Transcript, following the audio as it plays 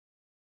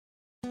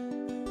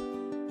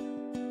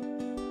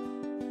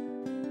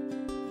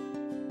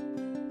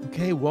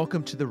Okay,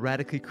 welcome to the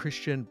Radically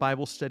Christian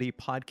Bible Study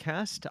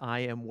Podcast. I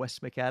am Wes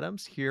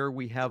McAdams. Here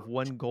we have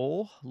one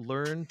goal: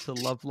 learn to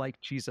love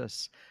like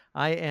Jesus.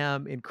 I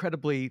am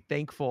incredibly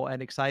thankful and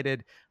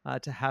excited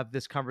to have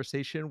this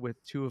conversation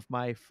with two of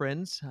my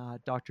friends,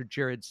 Dr.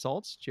 Jared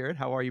Saltz. Jared,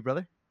 how are you,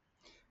 brother?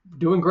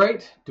 Doing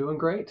great. Doing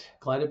great.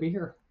 Glad to be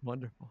here.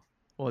 Wonderful.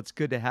 Well, it's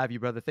good to have you,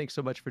 brother. Thanks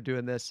so much for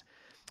doing this.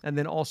 And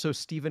then also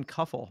Stephen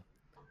Cuffle.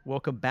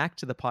 Welcome back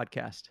to the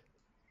podcast.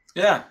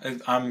 Yeah,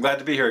 I'm glad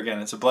to be here again.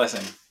 It's a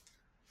blessing.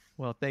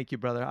 Well, thank you,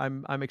 brother.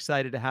 I'm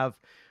excited to have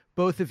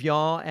both of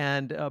y'all.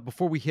 And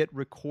before we hit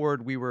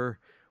record, we were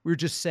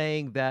just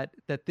saying that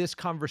this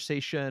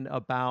conversation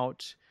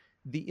about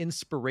the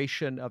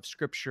inspiration of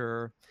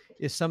Scripture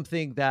is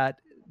something that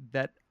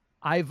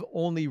I've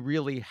only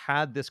really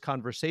had this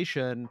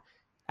conversation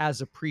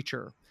as a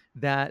preacher.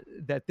 That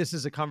this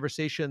is a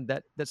conversation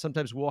that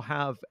sometimes we'll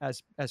have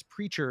as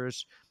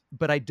preachers,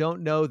 but I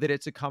don't know that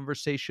it's a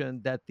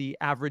conversation that the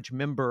average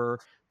member,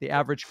 the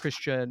average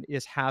Christian,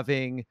 is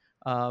having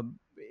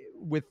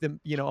with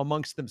them,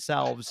 amongst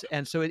themselves.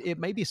 And so it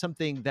may be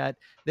something that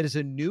is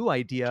a new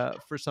idea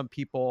for some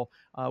people.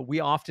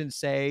 We often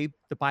say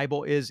the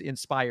Bible is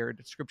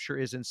inspired, Scripture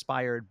is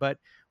inspired, but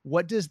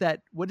what does that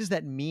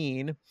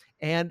mean?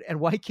 And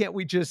why can't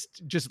we just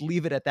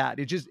leave it at that?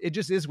 It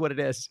just is what it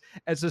is.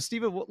 And so,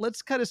 Stephen,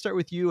 let's kind of start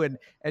with you and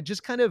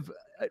just kind of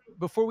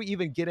before we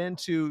even get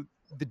into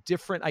the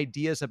different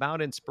ideas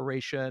about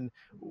inspiration,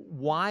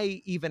 why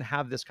even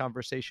have this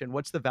conversation?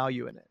 What's the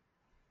value in it?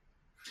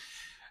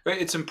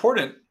 It's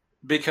important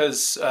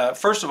because,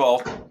 first of all,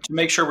 to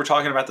make sure we're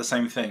talking about the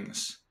same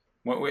things.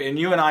 When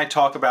you and I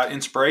talk about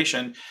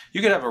inspiration,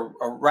 you could have a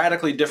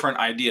radically different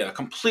idea, a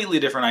completely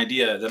different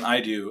idea than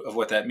I do of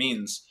what that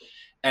means.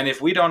 And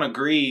if we don't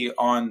agree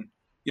on,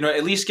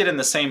 at least get in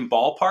the same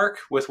ballpark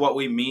with what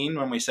we mean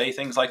when we say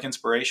things like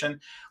inspiration,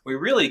 we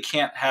really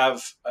can't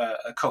have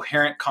a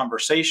coherent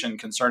conversation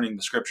concerning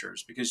the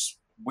Scriptures because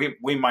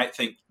we might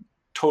think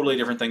totally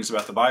different things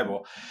about the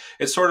Bible.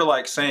 It's sort of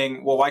like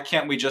saying, well, why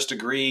can't we just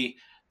agree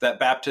that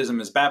baptism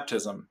is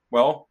baptism?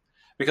 Well,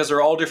 because there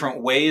are all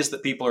different ways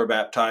that people are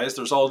baptized.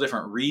 There's all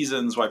different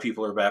reasons why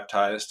people are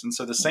baptized. And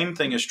so the same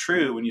thing is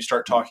true when you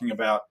start talking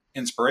about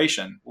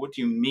inspiration. What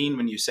do you mean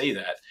when you say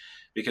that?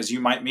 Because you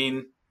might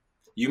mean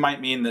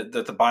that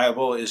the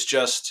Bible is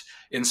just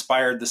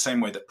inspired the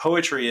same way that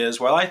poetry is.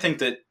 Well, I think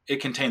that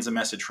it contains a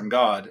message from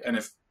God. And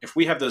if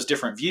we have those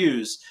different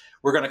views,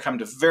 we're going to come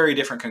to very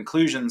different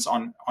conclusions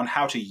on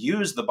how to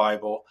use the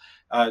Bible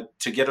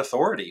to get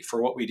authority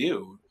for what we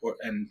do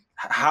and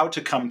how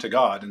to come to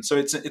God. And so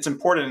it's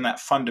important in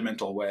that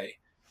fundamental way.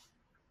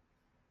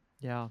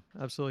 Yeah,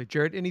 absolutely.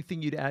 Jared,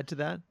 anything you'd add to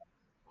that?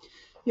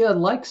 Yeah,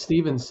 like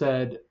Stephen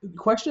said,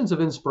 questions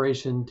of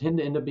inspiration tend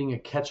to end up being a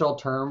catch-all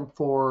term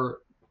for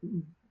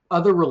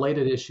other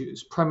related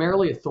issues,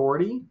 primarily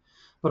authority,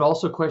 but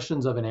also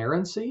questions of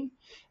inerrancy.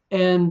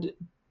 And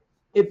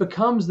it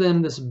becomes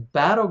then this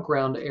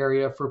battleground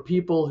area for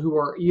people who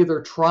are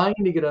either trying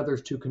to get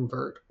others to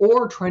convert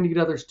or trying to get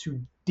others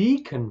to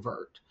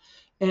deconvert.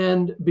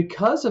 And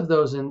because of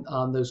those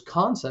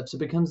concepts, it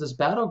becomes this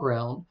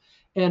battleground.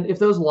 And if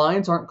those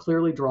lines aren't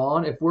clearly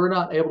drawn, if we're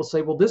not able to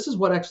say, well, this is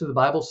what actually the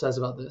Bible says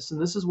about this,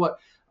 and this is what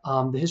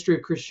the history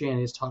of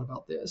Christianity has taught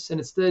about this, and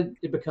instead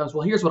it becomes,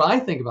 well, here's what I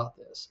think about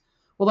this.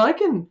 Well, then I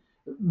can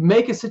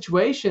make a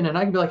situation and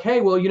I can be like,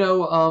 hey,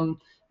 well,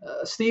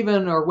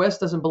 Stephen or Wes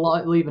doesn't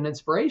believe in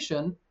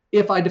inspiration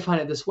if I define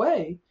it this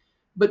way,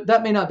 but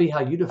that may not be how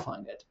you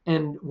define it.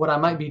 And what I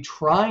might be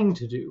trying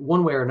to do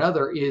one way or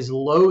another is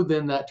load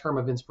in that term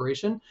of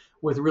inspiration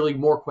with really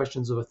more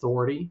questions of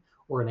authority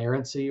or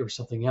inerrancy or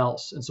something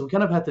else. And so we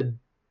kind of have to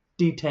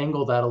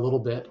detangle that a little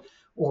bit,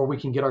 or we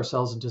can get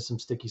ourselves into some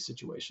sticky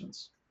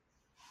situations.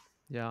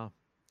 Yeah,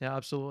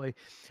 absolutely.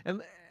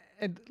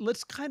 And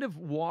let's kind of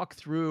walk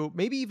through,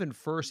 maybe even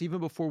first, even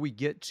before we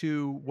get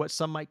to what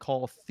some might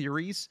call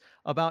theories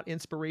about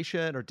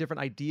inspiration or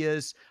different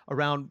ideas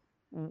around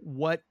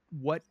what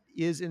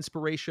is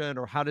inspiration,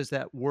 or how does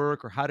that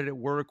work, or how did it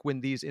work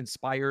when these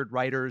inspired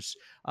writers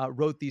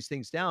wrote these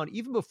things down.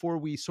 Even before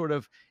we sort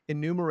of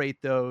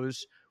enumerate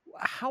those,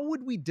 how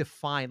would we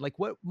define, like,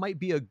 what might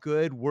be a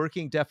good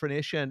working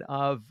definition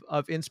of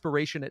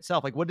inspiration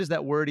itself? Like, what does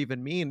that word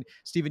even mean?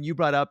 Stephen, you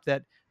brought up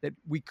that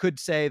we could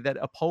say that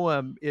a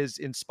poem is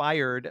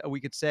inspired.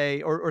 We could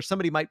say, or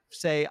somebody might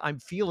say, I'm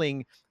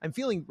feeling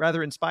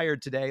rather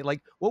inspired today.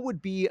 Like, what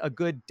would be a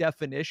good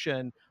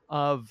definition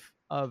of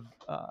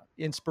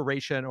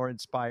inspiration or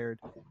inspired?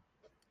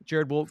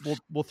 Jared,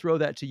 we'll throw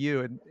that to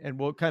you, and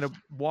we'll kind of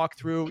walk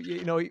through,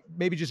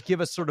 maybe just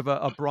give us sort of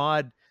a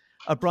broad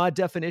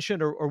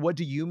definition, or what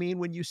do you mean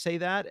when you say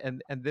that?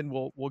 And then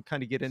we'll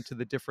kind of get into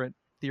the different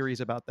theories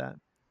about that.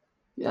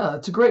 Yeah,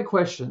 it's a great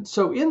question.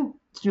 So in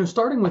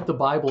starting with the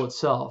Bible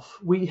itself,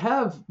 we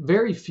have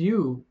very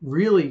few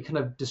really kind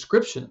of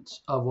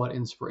descriptions of what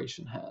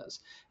inspiration has.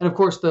 And of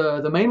course,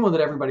 the main one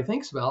that everybody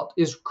thinks about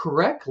is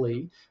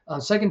correctly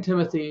 2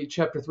 Timothy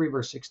chapter 3,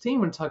 verse 16,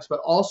 when it talks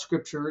about all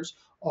scriptures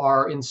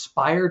are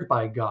inspired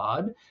by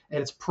God,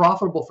 and it's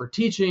profitable for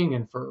teaching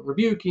and for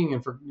rebuking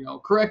and for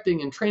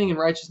correcting and training in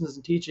righteousness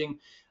and teaching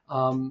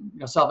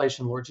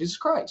salvation of the Lord Jesus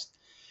Christ.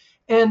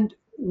 And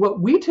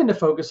what we tend to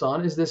focus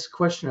on is this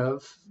question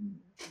of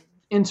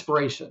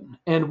inspiration.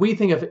 And we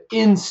think of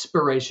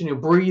inspiration,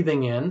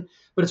 breathing in,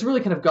 but it's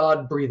really kind of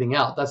God breathing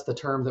out. That's the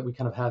term that we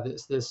kind of have,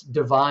 this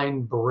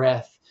divine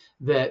breath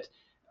that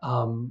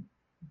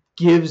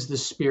gives the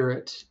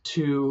Spirit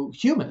to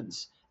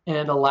humans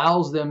and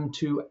allows them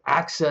to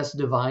access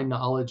divine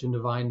knowledge and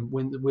divine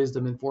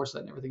wisdom and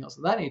foresight and everything else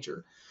of that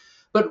nature.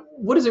 But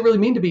what does it really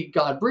mean to be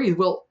God breathed?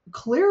 Well,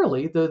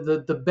 clearly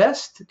the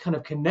best kind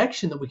of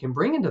connection that we can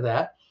bring into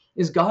that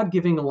is God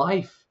giving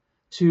life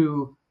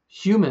to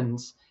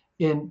humans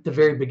in the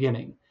very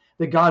beginning,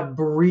 that God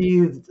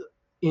breathed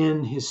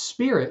in his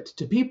Spirit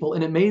to people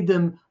and it made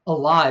them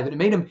alive and it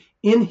made them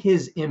in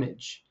his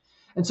image.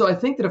 And so I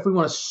think that if we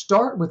want to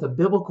start with a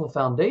biblical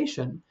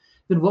foundation,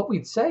 then what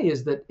we'd say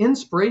is that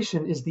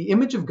inspiration is the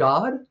image of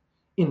God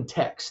in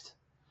text,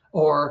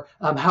 or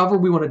however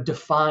we want to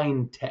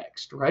define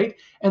text, right?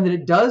 And that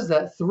it does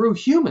that through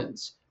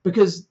humans,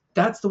 because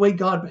that's the way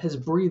God has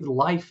breathed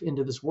life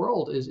into this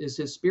world, is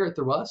his Spirit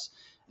through us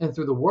and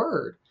through the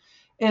Word.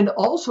 And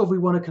also, if we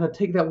want to kind of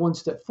take that one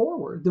step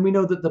forward, then we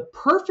know that the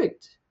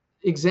perfect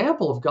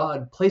example of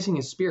God placing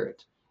his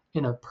Spirit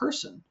in a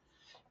person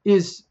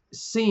is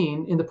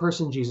seen in the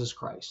person Jesus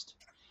Christ.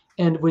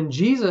 And when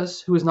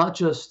Jesus, who is not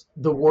just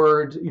the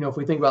Word, if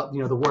we think about,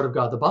 the Word of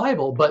God, the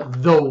Bible,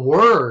 but the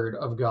Word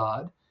of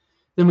God,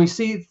 then we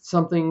see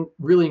something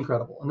really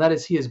incredible. And that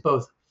is he is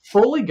both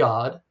fully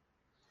God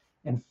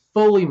and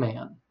fully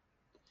man,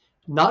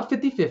 not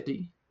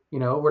 50-50.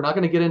 We're not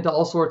going to get into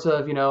all sorts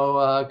of,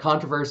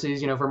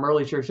 controversies, from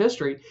early church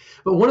history.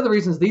 But one of the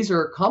reasons these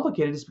are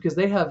complicated is because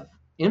they have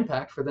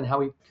impact for then how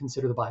we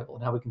consider the Bible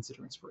and how we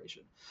consider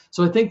inspiration.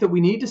 So I think that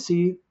we need to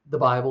see the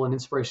Bible and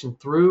inspiration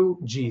through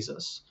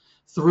Jesus,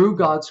 through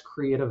God's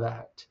creative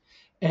act,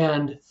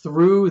 and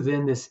through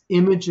then this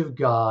image of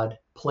God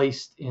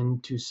placed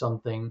into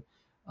something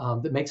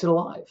that makes it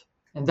alive.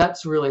 And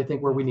that's really, I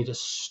think, where we need to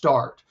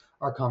start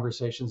our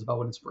conversations about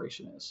what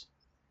inspiration is.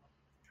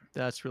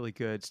 That's really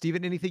good.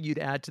 Stephen, anything you'd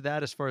add to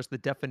that as far as the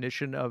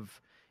definition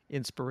of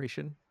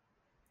inspiration?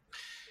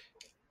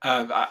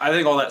 I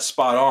think all that's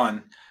spot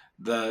on.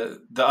 The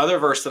other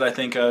verse that I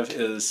think of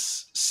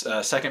is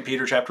 2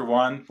 Peter chapter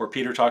 1, where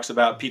Peter talks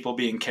about people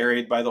being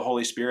carried by the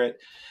Holy Spirit.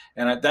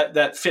 And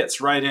that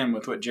fits right in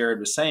with what Jared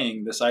was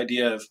saying, this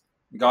idea of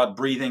God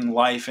breathing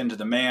life into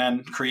the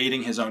man,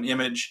 creating his own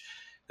image.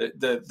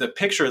 The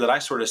picture that I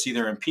sort of see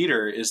there in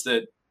Peter is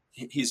that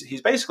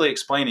he's basically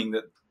explaining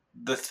that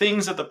the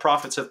things that the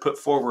prophets have put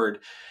forward,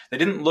 they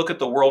didn't look at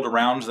the world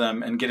around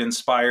them and get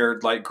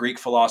inspired like Greek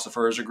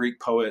philosophers or Greek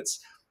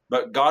poets,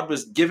 but God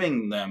was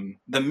giving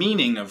them the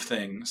meaning of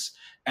things,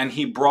 and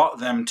he brought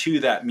them to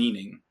that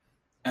meaning.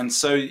 And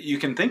so you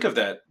can think of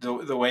that,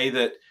 the way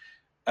that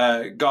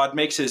God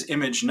makes his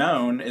image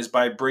known is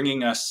by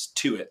bringing us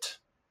to it.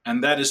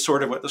 And that is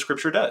sort of what the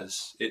scripture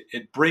does.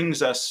 It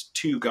brings us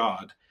to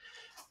God.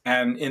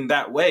 And in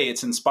that way,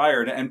 it's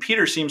inspired. And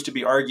Peter seems to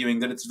be arguing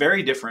that it's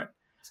very different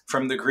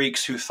from the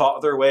Greeks who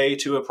thought their way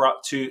to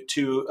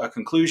a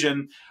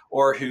conclusion,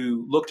 or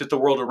who looked at the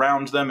world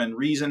around them and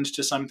reasoned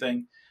to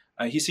something.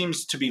 He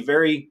seems to be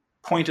very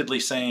pointedly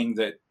saying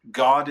that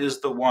God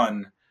is the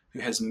one who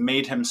has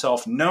made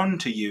himself known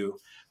to you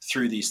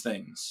through these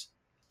things.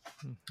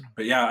 Mm-hmm.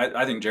 But yeah,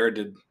 I think Jared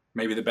did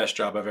maybe the best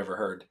job I've ever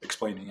heard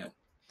explaining it.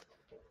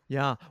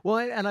 Yeah. Well,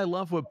 and I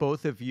love what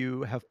both of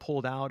you have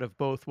pulled out of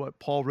both what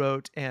Paul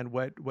wrote and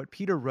what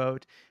Peter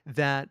wrote,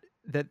 that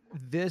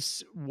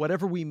this,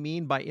 whatever we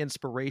mean by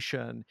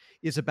inspiration,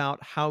 is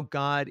about how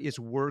God is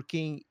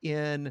working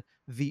in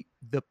the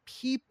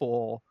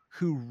people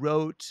who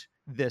wrote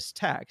this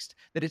text.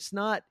 That it's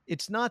not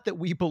that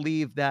we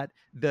believe that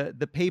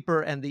the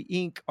paper and the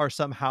ink are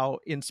somehow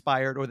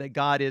inspired, or that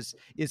God is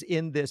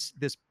in this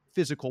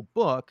physical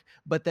book,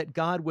 but that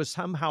God was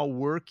somehow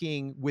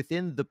working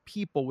within the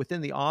people,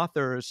 within the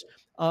authors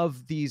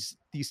of these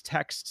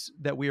texts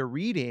that we are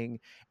reading.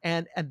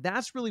 And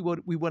that's really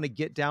what we want to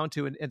get down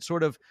to, and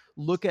sort of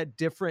look at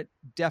different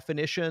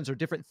definitions or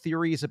different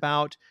theories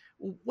about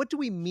what do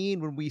we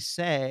mean when we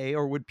say,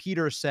 or when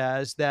Peter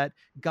says, that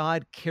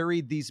God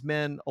carried these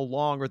men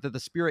along, or that the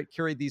Spirit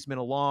carried these men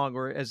along,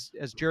 or as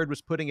Jared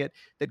was putting it,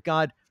 that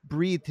God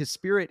breathed his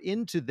Spirit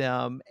into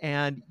them,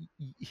 and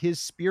his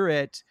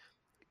Spirit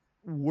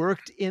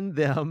worked in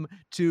them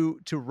to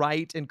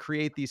write and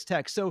create these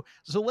texts. So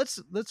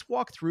let's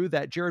walk through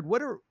that. Jared,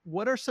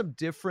 what are some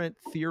different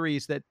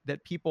theories that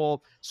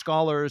people,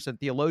 scholars and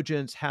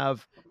theologians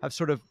have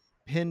sort of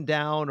pinned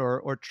down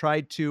or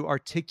tried to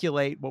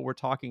articulate what we're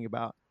talking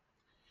about?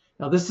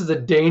 Now, this is a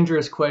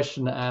dangerous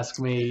question to ask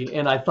me,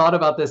 and I thought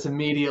about this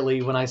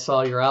immediately when I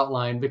saw your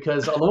outline,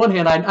 because on the one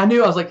hand, I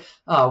knew, I was like,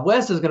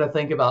 Wes is going to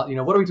think about,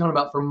 what are we talking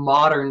about for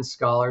modern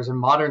scholars and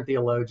modern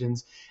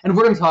theologians? And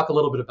we're going to talk a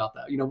little bit about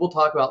that. We'll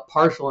talk about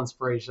partial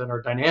inspiration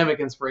or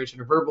dynamic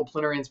inspiration or verbal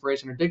plenary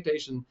inspiration or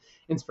dictation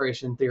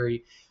inspiration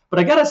theory. But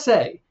I got to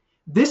say,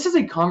 this is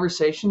a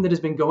conversation that has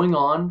been going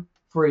on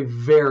for a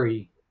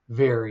very,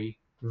 very,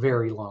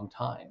 very long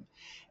time.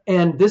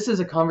 And this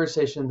is a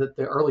conversation that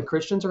the early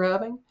Christians are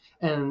having,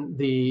 and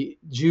the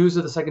Jews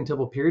of the Second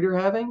Temple period are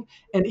having,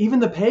 and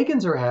even the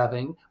pagans are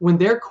having when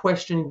they're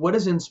questioning, what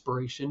does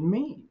inspiration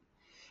mean?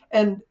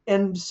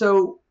 And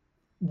so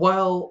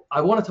while I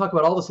want to talk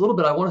about all this a little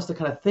bit, I want us to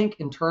kind of think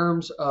in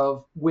terms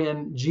of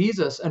when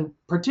Jesus, and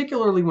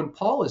particularly when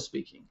Paul is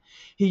speaking,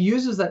 he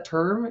uses that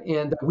term,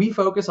 and we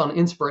focus on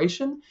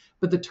inspiration,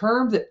 but the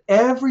term that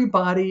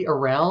everybody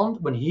around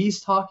when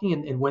he's talking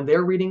and when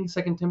they're reading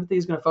 2 Timothy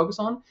is going to focus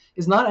on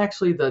is not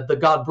actually the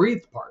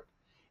God-breathed part.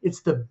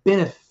 It's the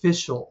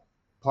beneficial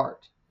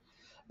part,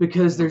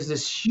 because there's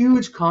this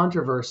huge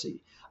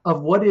controversy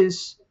of what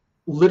is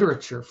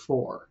literature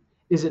for.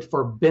 Is it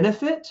for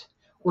benefit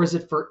or is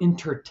it for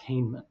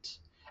entertainment?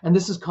 And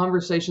this is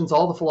conversations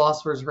all the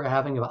philosophers are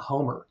having about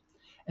Homer.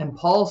 And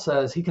Paul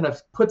says, he kind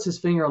of puts his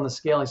finger on the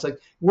scale. He's like,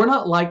 we're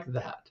not like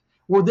that.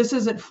 Well, this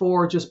isn't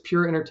for just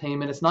pure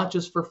entertainment. It's not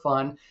just for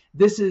fun.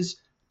 This is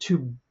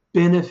to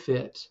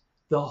benefit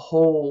the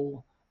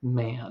whole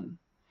man.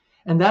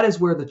 And that is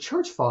where the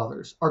church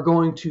fathers are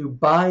going to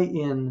buy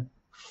in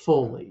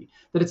fully,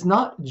 that it's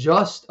not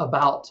just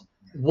about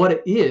what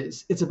it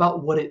is, it's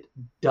about what it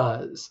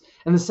does.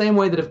 In the same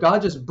way that if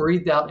God just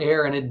breathed out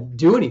air and it didn't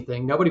do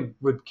anything, nobody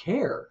would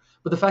care.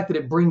 But the fact that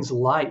it brings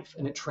life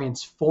and it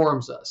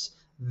transforms us,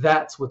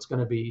 that's what's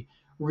going to be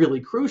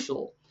really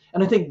crucial.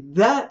 And I think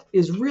that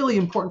is really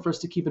important for us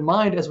to keep in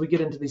mind as we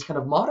get into these kind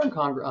of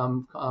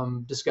modern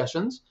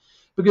discussions,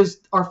 because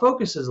our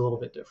focus is a little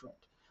bit different.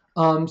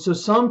 So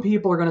some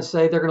people are going to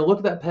say, they're going to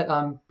look at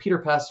that Peter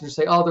passage and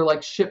say, oh, they're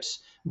like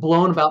ships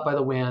blown about by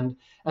the wind.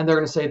 And they're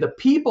going to say the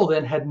people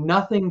then had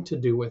nothing to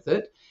do with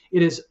it.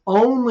 It is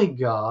only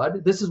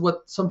God. This is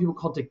what some people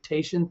call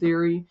dictation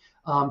theory.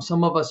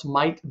 Some of us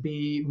might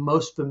be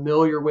most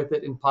familiar with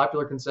it in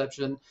popular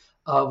conception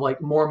of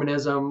like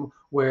Mormonism,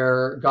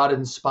 where God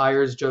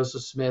inspires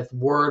Joseph Smith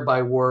word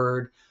by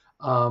word,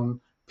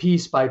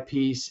 piece by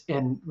piece.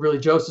 And really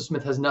Joseph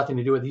Smith has nothing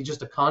to do with it. He's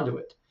just a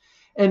conduit.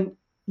 And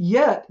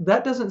yet,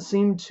 that doesn't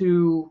seem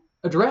to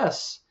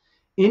address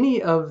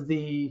any of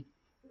the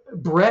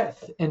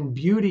breadth and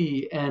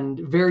beauty and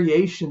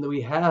variation that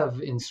we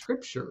have in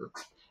Scripture.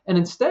 And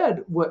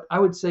instead, what I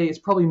would say is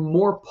probably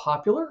more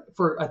popular,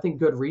 for I think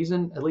good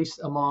reason, at least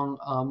among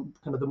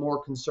kind of the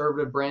more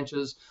conservative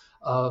branches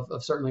of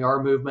certainly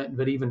our movement,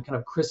 but even kind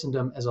of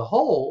Christendom as a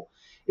whole,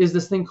 is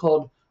this thing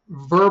called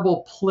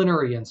verbal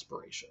plenary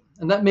inspiration.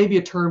 And that may be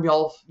a term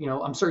y'all,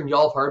 I'm certain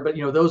y'all have heard, but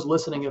those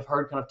listening have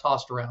heard kind of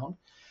tossed around.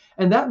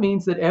 And that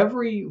means that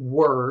every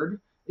word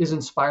is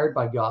inspired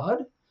by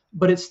God,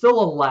 but it still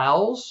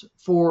allows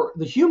for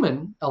the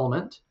human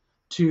element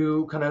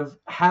to kind of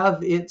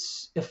have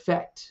its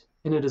effect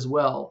in it as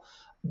well.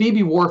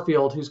 B.B.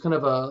 Warfield, who's kind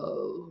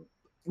of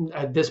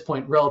at this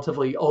point,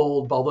 relatively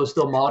old, although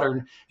still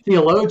modern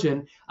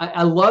theologian,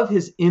 I love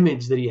his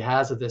image that he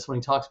has of this when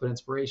he talks about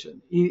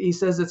inspiration. He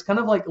says it's kind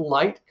of like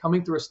light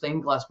coming through a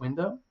stained glass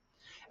window.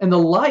 And the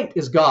light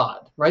is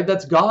God, right?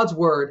 That's God's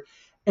word.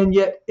 And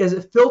yet, as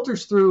it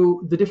filters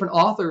through the different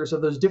authors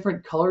of those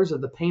different colors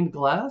of the pained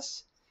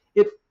glass,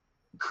 it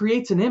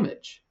creates an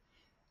image.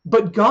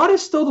 But God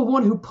is still the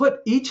one who put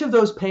each of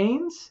those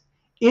panes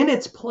in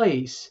its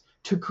place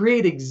to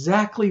create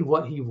exactly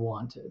what he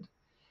wanted.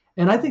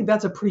 And I think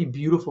that's a pretty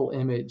beautiful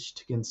image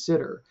to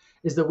consider,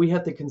 is that we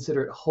have to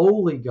consider it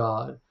holy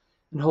God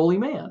and holy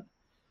man.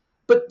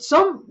 But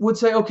some would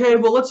say, okay,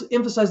 well, let's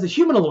emphasize the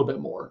human a little bit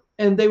more.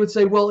 And they would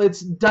say, well, it's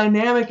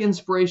dynamic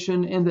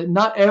inspiration and that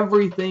not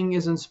everything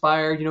is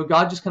inspired.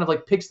 God just kind of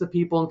like picks the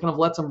people and kind of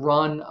lets them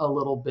run a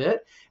little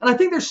bit. And I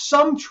think there's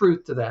some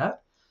truth to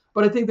that.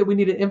 But I think that we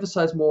need to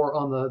emphasize more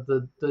on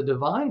the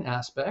divine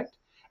aspect.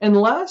 And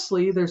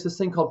lastly, there's this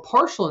thing called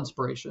partial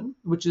inspiration,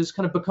 which has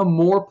kind of become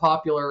more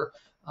popular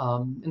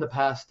in the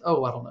past,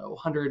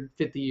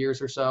 150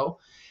 years or so.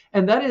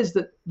 And that is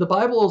that the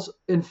Bible is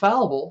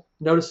infallible.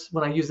 Notice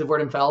when I use the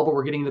word infallible,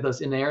 we're getting into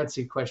those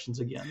inerrancy questions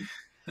again.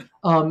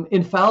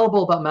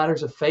 Infallible about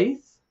matters of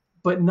faith,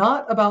 but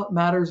not about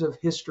matters of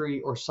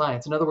history or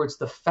science. In other words,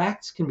 the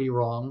facts can be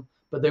wrong,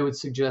 but they would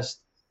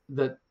suggest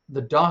that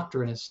the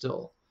doctrine is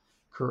still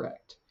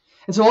correct.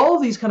 And so all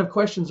of these kind of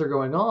questions are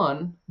going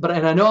on,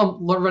 and I know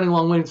I'm running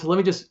long-winded, so let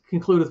me just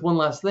conclude with one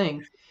last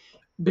thing,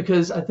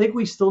 because I think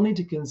we still need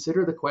to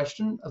consider the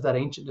question of that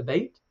ancient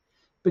debate,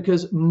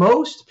 because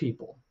most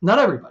people, not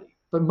everybody,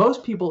 but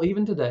most people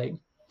even today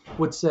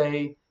would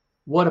say,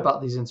 what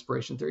about these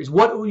inspiration theories?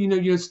 What,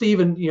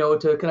 Stephen, to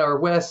kind of our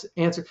Wes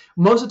answer,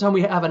 most of the time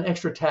we have an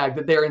extra tag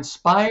that they're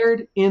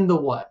inspired in the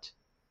what?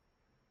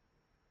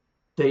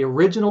 The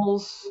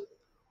originals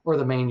or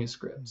the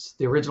manuscripts,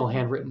 the original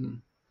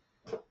handwritten.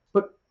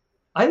 But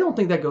I don't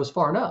think that goes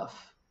far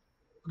enough,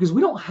 because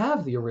we don't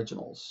have the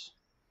originals.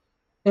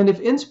 And if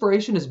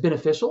inspiration is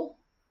beneficial,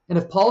 and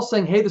if Paul's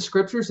saying, hey, the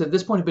scriptures at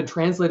this point have been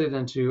translated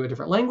into a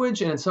different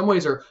language and in some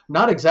ways are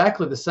not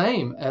exactly the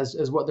same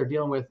as what they're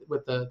dealing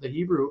with the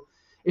Hebrew,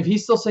 if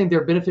he's still saying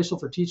they're beneficial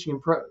for teaching,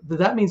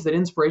 that means that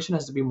inspiration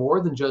has to be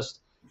more than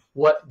just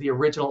what the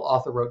original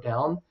author wrote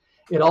down.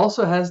 It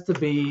also has to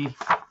be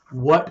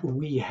what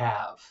we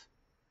have.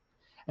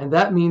 And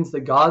that means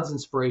that God's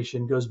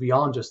inspiration goes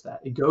beyond just that.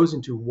 It goes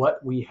into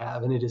what we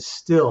have, and it is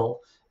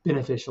still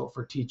beneficial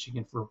for teaching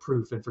and for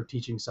proof and for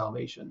teaching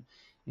salvation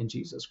in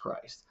Jesus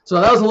Christ. So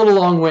that was a little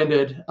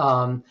long-winded,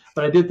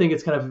 but I did think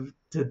it's kind of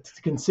to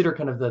consider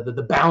kind of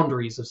the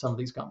boundaries of some of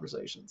these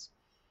conversations.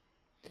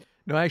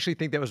 No, I actually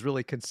think that was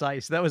really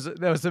concise. That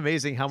was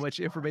amazing how much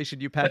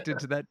information you packed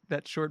into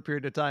that short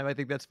period of time. I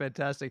think that's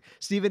fantastic.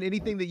 Stephen,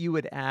 anything that you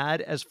would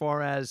add as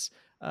far as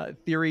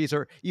theories,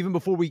 or even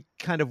before we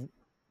kind of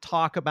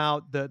talk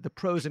about the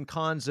pros and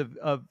cons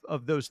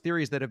of those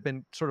theories that have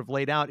been sort of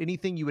laid out?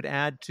 Anything you would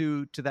add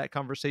to that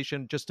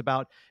conversation just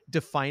about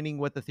defining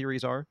what the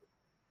theories are?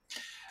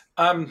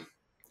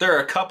 There are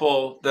a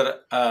couple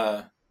that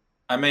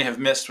I may have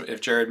missed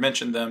if Jared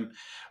mentioned them.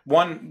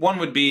 One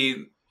would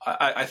be,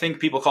 I think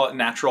people call it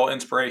natural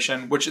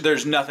inspiration, which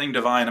there's nothing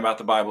divine about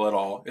the Bible at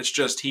all. It's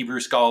just Hebrew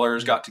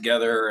scholars got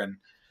together and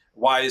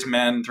wise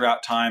men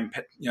throughout time,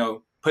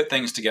 put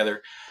things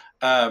together.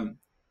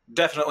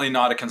 Definitely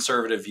not a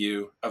conservative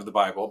view of the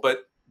Bible,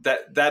 but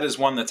that is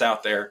one that's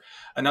out there.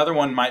 Another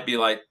one might be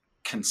like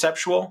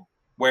conceptual,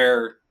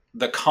 where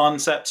the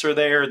concepts are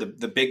there,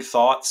 the big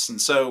thoughts. And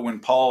so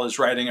when Paul is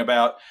writing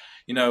about,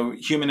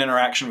 human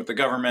interaction with the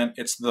government,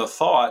 it's the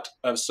thought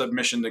of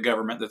submission to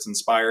government that's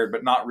inspired,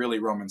 but not really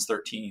Romans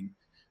 13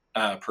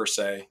 per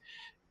se.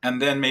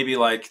 And then maybe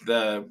like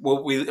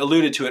we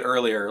alluded to it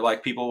earlier,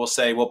 like people will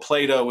say, well,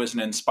 Plato was an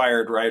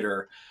inspired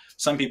writer.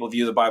 Some people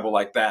view the Bible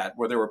like that,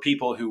 where there were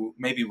people who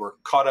maybe were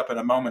caught up in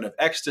a moment of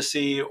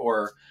ecstasy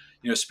or,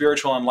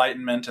 spiritual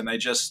enlightenment, and they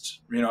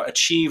just,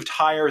 achieved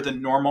higher than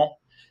normal.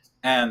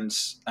 And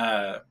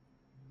so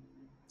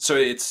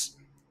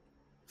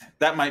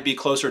that might be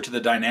closer to the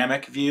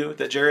dynamic view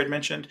that Jared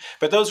mentioned.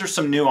 But those are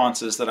some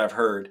nuances that I've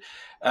heard.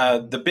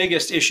 The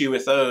biggest issue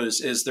with those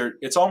is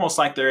it's almost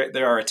like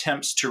there are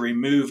attempts to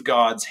remove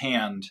God's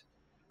hand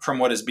from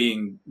what is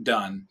being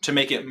done to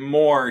make it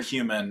more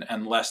human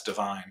and less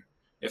divine,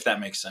 if that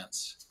makes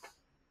sense.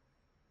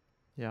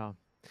 Yeah.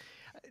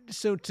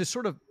 So to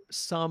sort of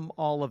sum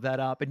all of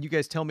that up, and you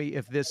guys tell me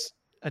if this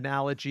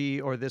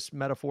analogy or this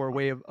metaphor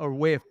way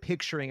of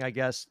picturing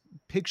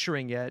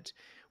it,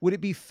 would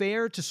it be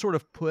fair to sort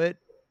of put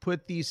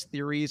these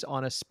theories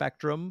on a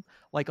spectrum?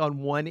 Like on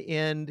one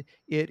end,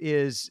 it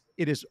is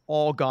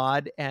all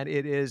God, and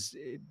it is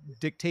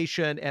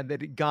dictation, and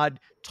that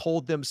God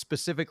told them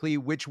specifically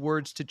which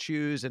words to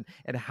choose and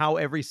how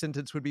every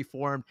sentence would be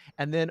formed.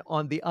 And then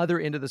on the other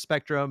end of the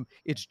spectrum,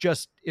 it's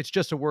just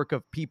a work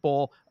of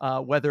people,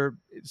 whether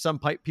some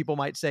people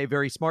might say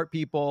very smart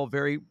people,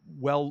 very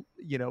well,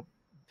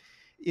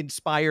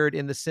 inspired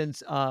in the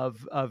sense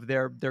of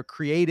they're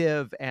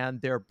creative and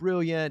they're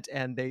brilliant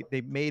and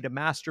they made a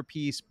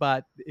masterpiece,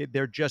 but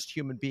they're just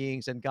human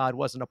beings and God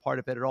wasn't a part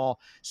of it at all.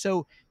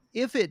 So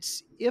if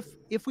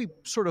we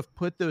sort of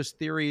put those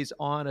theories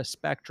on a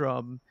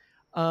spectrum,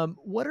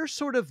 what are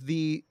sort of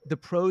the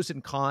pros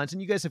and cons?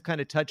 And you guys have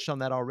kind of touched on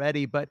that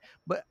already, but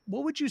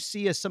what would you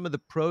see as some of the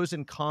pros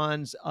and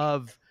cons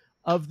of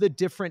the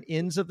different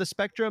ends of the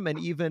spectrum, and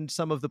even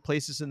some of the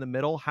places in the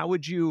middle? How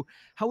would you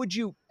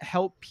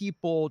help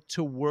people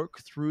to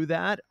work through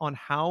that on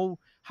how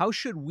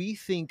should we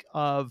think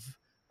of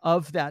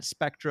that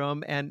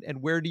spectrum, and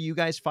where do you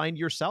guys find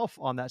yourself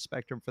on that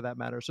spectrum for that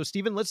matter? So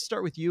Stephen, let's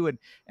start with you, and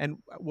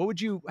how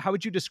would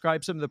you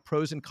describe some of the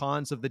pros and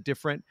cons of the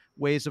different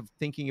ways of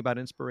thinking about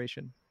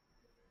inspiration?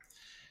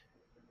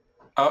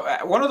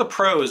 One of the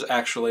pros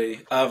actually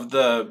of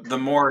the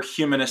more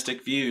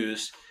humanistic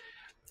views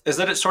is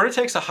that it sort of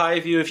takes a high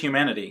view of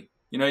humanity.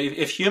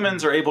 If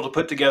humans are able to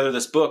put together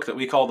this book that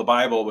we call the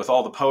Bible with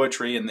all the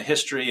poetry and the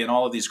history and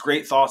all of these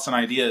great thoughts and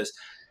ideas,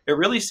 it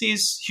really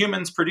sees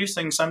humans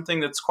producing something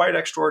that's quite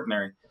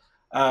extraordinary,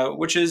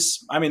 which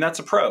is, that's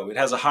a pro. It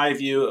has a high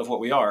view of what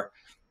we are.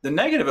 The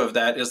negative of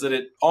that is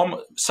that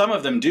some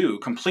of them do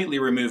completely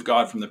remove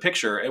God from the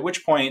picture, at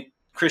which point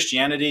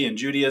Christianity and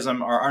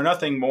Judaism are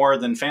nothing more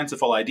than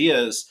fanciful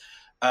ideas,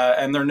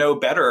 and they're no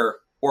better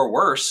or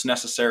worse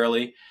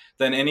necessarily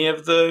than any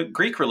of the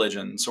Greek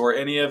religions or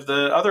any of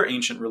the other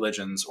ancient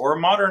religions or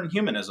modern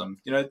humanism.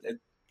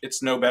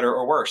 It's no better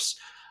or worse,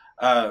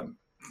 from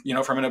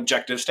an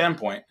objective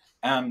standpoint.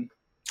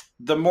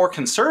 The more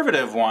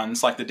conservative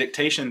ones, like the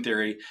dictation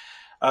theory,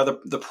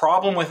 the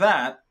problem with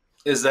that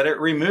is that it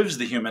removes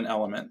the human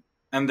element,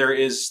 and there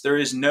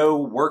is no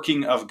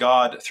working of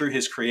God through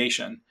his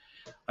creation.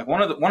 Like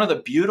one of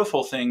the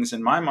beautiful things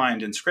in my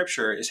mind in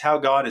Scripture is how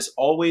God is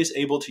always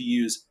able to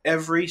use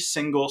every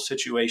single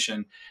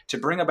situation to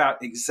bring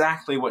about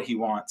exactly what he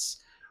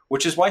wants,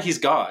 which is why he's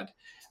God.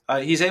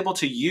 He's able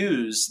to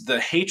use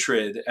the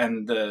hatred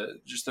and the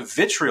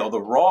vitriol,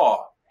 the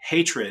raw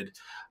hatred,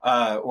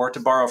 or to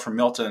borrow from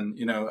Milton,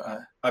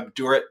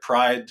 obdurate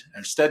pride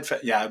and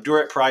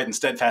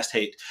steadfast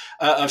hate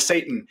of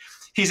Satan.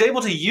 He's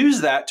able to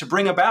use that to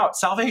bring about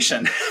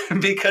salvation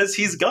because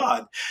he's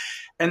God.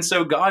 And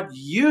so God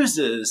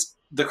uses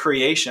the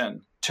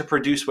creation to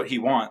produce what he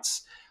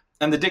wants.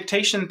 And the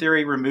dictation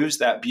theory removes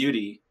that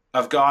beauty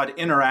of God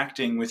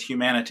interacting with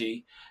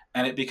humanity,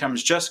 and it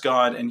becomes just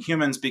God, and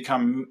humans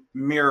become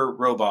mere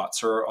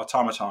robots or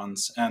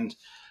automatons, and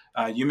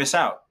you miss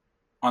out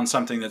on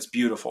something that's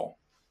beautiful.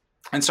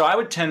 And so I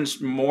would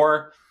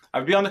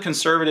be on the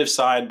conservative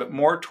side, but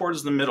more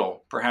towards the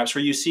middle, perhaps,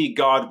 where you see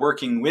God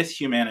working with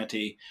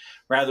humanity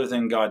rather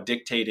than God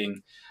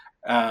dictating.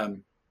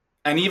 And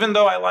even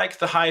though I like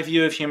the high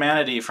view of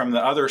humanity from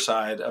the other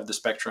side of the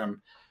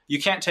spectrum,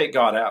 you can't take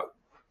God out,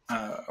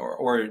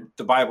 or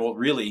the Bible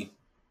really,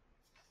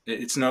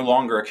 it's no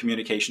longer a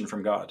communication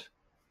from God.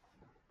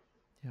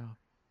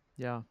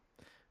 Yeah.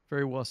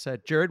 Very well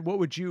said. Jared, what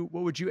would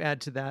you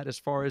add to that as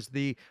far as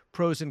the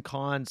pros and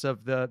cons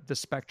of the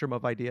spectrum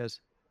of ideas?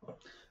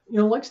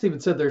 Like Stephen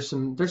said, there's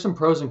some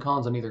pros and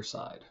cons on either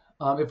side.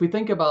 Let's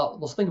think about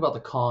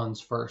the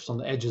cons first on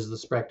the edges of the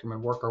spectrum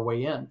and work our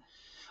way in.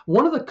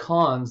 One of the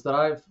cons that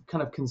I've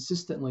kind of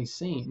consistently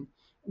seen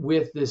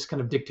with this kind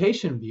of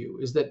dictation view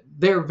is that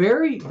they're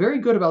very, very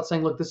good about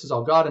saying, look, this is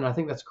all God, and I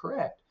think that's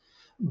correct.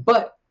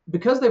 But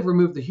because they've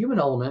removed the human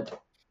element,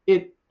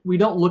 we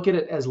don't look at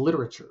it as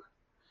literature.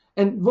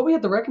 And what we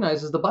have to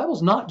recognize is the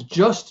Bible's not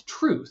just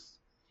truth.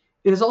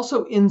 It is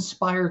also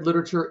inspired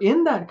literature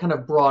in that kind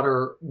of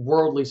broader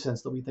worldly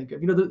sense that we think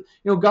of.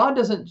 God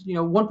doesn't.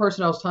 One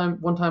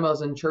time I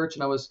was in church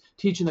and I was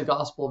teaching the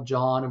Gospel of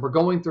John, and we're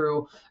going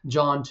through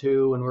John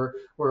 2, and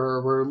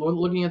we're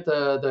looking at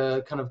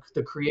the kind of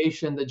the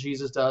creation that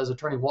Jesus does, of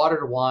turning water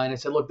to wine. I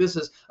said, look, this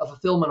is a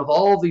fulfillment of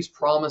all of these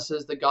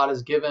promises that God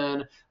has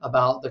given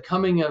about the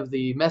coming of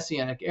the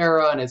Messianic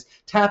era, and it's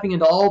tapping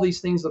into all these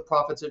things the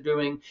prophets are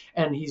doing,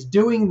 and he's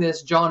doing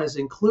this. John is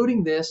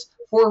including this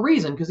for a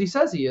reason, because he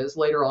says he is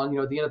later on,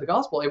 at the end of the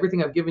gospel,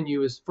 everything I've given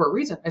you is for a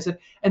reason. I said,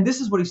 and this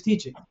is what he's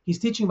teaching. He's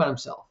teaching about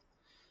himself.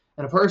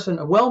 And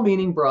a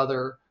well-meaning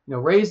brother,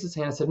 raised his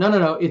hand and said,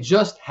 no, it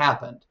just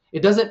happened.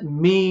 It doesn't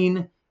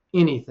mean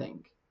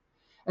anything.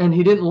 And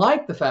he didn't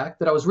like the fact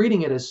that I was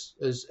reading it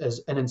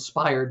as an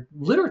inspired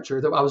literature,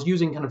 that I was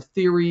using kind of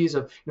theories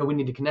of, we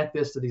need to connect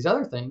this to these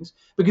other things,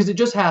 because it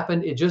just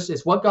happened.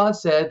 It's what God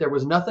said. There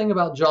was nothing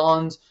about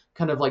John's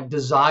kind of like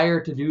desire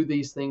to do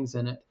these things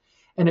in it.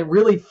 And it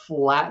really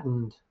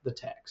flattened the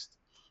text.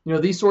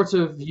 These sorts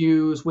of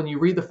views, when you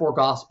read the four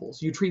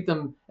Gospels, you treat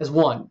them as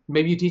one.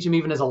 Maybe you teach them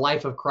even as a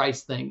life of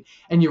Christ thing,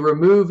 and you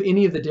remove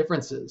any of the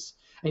differences,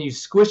 and you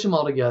squish them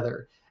all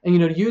together. And,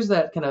 to use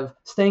that kind of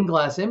stained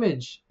glass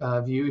image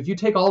view, if you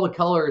take all the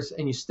colors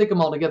and you stick them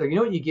all together, you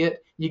know what you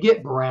get? You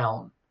get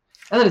brown.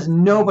 And that is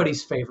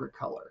nobody's favorite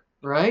color,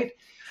 right?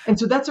 And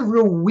so that's a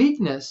real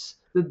weakness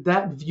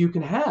that view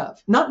can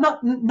have. Not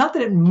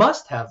that it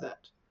must have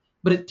that,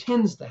 but it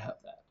tends to have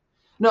that.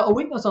 Now, a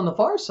weakness on the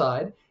far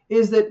side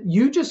is that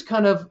you just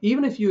kind of,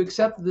 even if you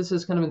accept that this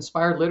is kind of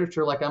inspired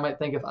literature, like I might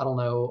think of,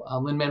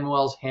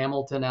 Lin-Manuel's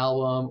Hamilton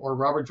album or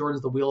Robert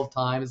Jordan's The Wheel of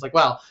Time. It's like,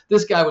 wow,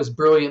 this guy was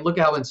brilliant. Look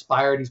how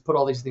inspired he's put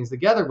all these things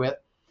together with.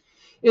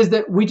 Is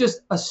that we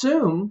just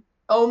assume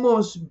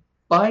almost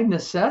by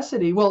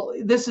necessity, well,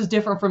 this is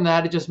different from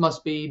that. It just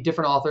must be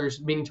different authors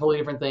meaning totally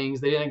different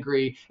things. They didn't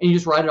agree. And you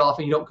just write it off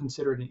and you don't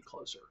consider it any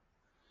closer.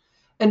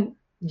 And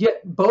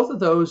yet both of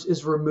those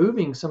is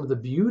removing some of the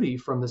beauty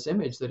from this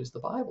image that is the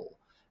Bible.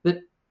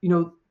 That,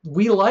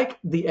 we like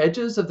the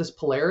edges of this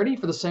polarity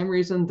for the same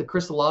reason the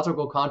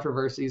Christological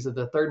controversies of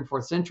the 3rd and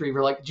 4th century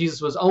were like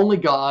Jesus was only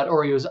God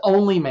or he was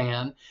only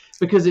man,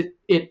 because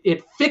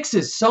it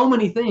fixes so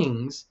many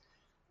things.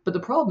 But the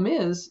problem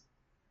is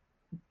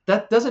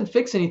that doesn't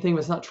fix anything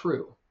that's not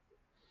true.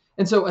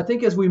 And so I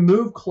think as we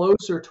move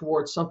closer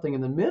towards something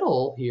in the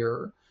middle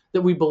here,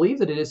 that we believe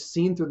that it is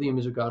seen through the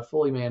image of God,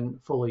 fully man,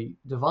 fully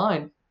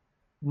divine.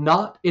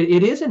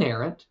 It is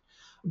inerrant,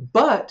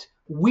 but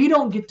we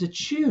don't get to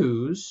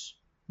choose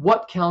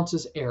what counts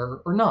as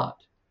error or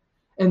not.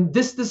 And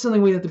this is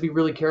something we have to be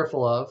really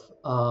careful of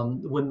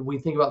when we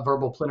think about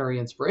verbal plenary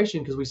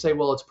inspiration, because we say,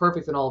 well, it's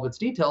perfect in all of its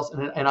details.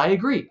 And I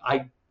agree.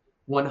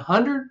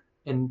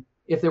 And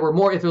if it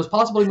was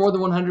possibly more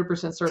than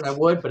 100% certain, I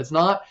would, but it's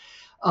not.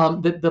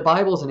 The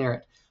Bible is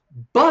inerrant.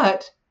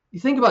 But you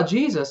think about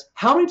Jesus,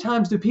 how many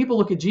times do people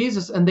look at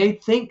Jesus and they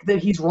think that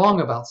he's wrong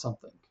about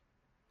something?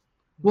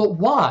 Well,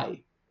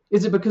 why?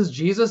 Is it because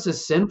Jesus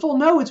is sinful?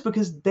 No, it's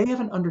because they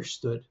haven't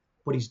understood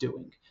what he's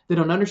doing. They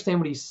don't understand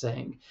what he's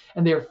saying.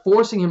 And they're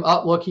forcing him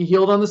up. Look, he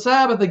healed on the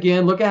Sabbath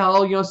again. Look at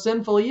how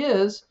sinful he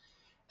is.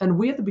 And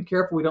we have to be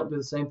careful we don't do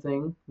the same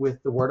thing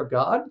with the Word of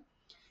God.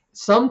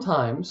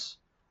 Sometimes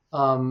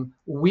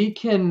we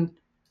can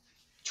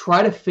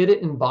try to fit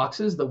it in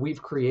boxes that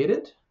we've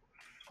created.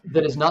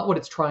 That is not what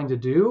it's trying to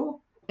do.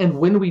 And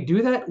when we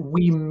do that,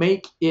 we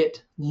make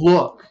it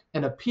look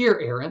and appear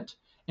errant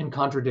and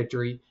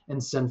contradictory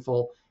and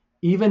sinful,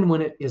 even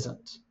when it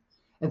isn't.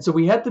 And so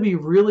we have to be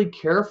really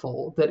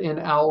careful that in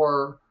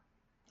our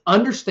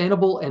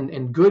understandable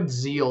and good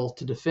zeal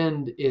to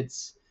defend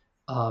its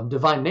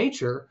divine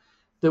nature,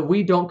 that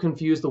we don't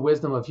confuse the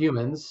wisdom of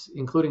humans,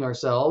 including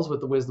ourselves, with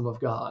the wisdom of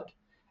God.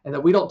 And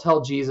that we don't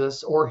tell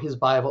Jesus or his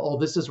Bible, oh,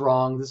 this is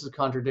wrong, this is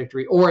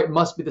contradictory, or it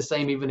must be the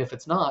same even if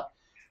it's not.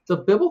 The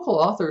biblical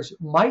authors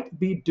might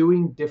be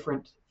doing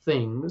different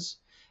things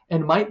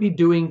and might be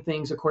doing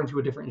things according to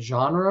a different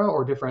genre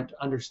or different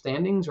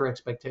understandings or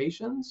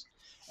expectations.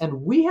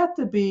 And we have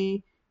to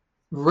be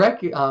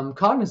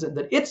cognizant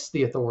that it's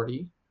the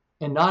authority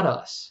and not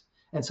us.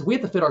 And so we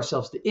have to fit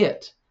ourselves to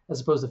it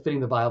as opposed to fitting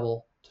the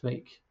Bible to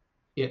make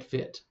it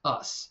fit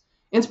us.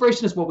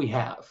 Inspiration is what we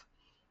have.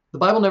 The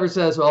Bible never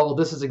says, well,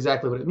 this is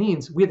exactly what it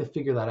means. We have to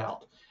figure that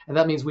out. And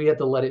that means we have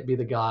to let it be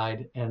the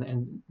guide.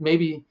 And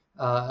maybe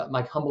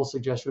my humble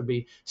suggestion would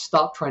be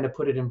stop trying to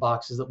put it in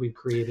boxes that we've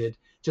created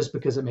just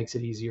because it makes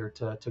it easier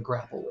to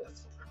grapple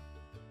with.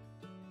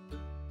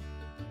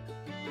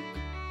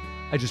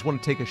 I just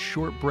want to take a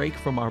short break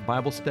from our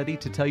Bible study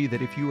to tell you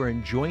that if you are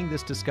enjoying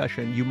this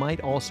discussion, you might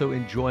also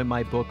enjoy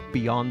my book,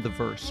 Beyond the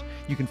Verse.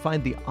 You can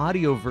find the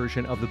audio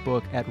version of the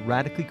book at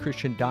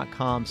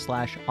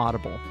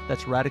radicallychristian.com/audible.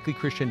 That's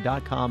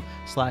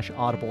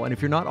radicallychristian.com/audible. And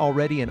if you're not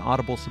already an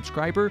Audible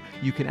subscriber,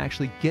 you can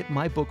actually get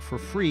my book for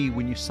free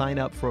when you sign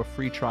up for a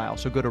free trial.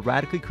 So go to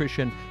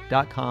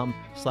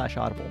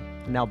radicallychristian.com/audible.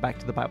 Now back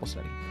to the Bible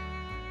study.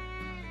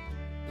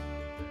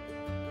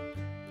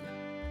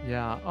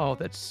 Yeah. Oh,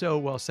 that's so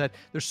well said.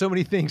 There's so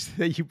many things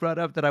that you brought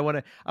up that I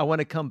want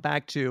to come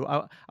back to.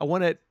 I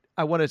want to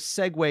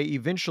segue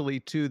eventually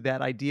to that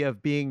idea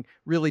of being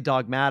really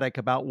dogmatic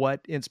about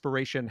what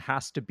inspiration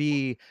has to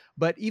be.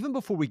 But even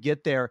before we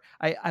get there,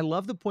 I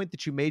love the point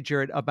that you made,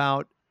 Jared,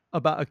 about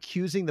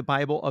accusing the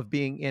Bible of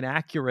being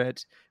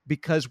inaccurate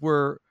because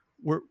we're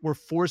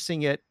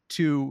forcing it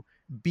to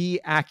be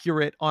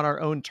accurate on our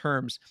own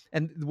terms.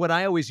 And what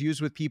I always use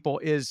with people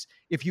is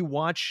if you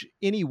watch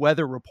any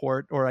weather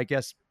report, or I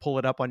guess pull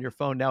it up on your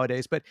phone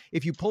nowadays, but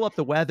if you pull up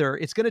the weather,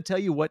 it's going to tell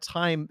you what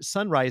time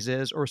sunrise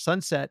is or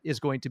sunset is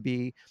going to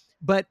be.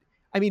 But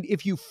I mean,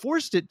 if you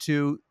forced it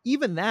to,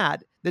 even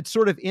that's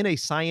sort of in a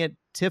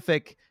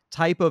scientific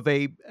type of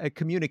a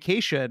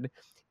communication,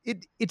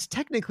 it's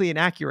technically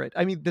inaccurate.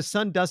 I mean, the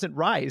sun doesn't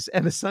rise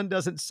and the sun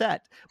doesn't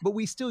set, but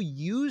we still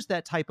use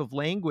that type of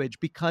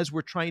language because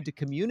we're trying to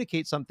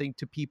communicate something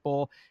to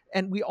people,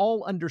 and we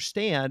all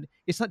understand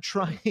it's not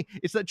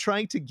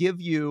trying to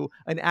give you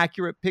an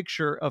accurate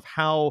picture of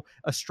how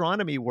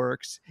astronomy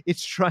works.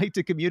 It's trying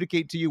to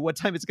communicate to you what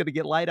time it's going to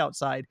get light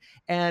outside.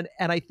 And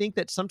I think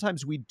that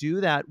sometimes we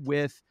do that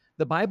with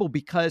the Bible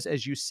because,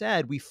 as you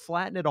said, we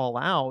flatten it all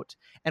out,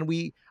 and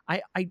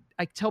I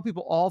tell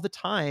people all the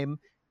time,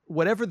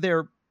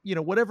 whatever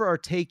our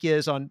take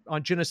is on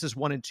Genesis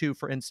 1 and 2,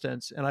 for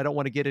instance, and I don't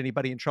want to get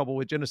anybody in trouble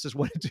with Genesis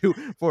 1 and 2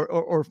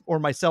 or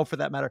myself for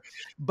that matter,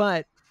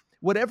 but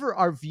whatever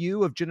our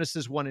view of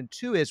Genesis 1 and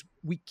 2 is,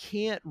 we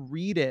can't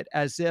read it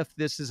as if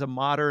this is a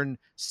modern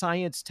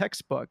science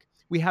textbook.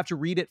 We have to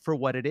read it for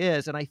what it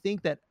is. And I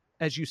think that,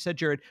 as you said,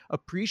 Jared,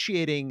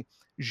 appreciating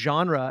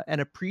genre and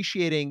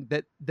appreciating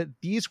that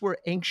these were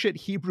ancient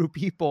Hebrew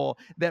people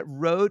that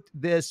wrote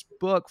this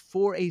book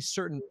for a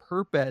certain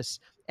purpose,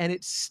 and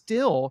it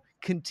still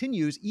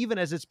continues, even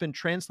as it's been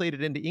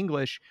translated into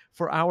English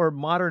for our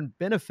modern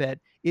benefit.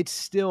 It's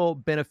still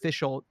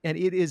beneficial, and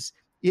it is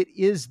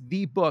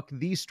the book,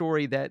 the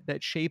story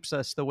that shapes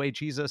us the way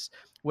Jesus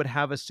would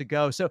have us to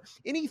go. So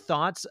any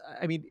thoughts?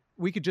 I mean,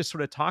 we could just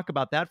sort of talk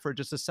about that for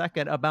just a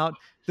second, about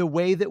the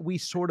way that we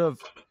sort of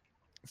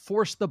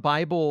force the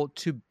Bible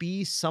to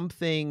be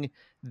something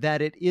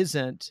that it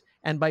isn't.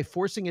 And by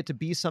forcing it to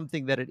be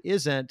something that it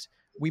isn't,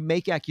 we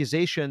make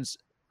accusations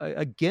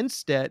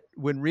against it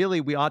when really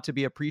we ought to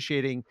be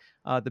appreciating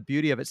the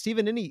beauty of it.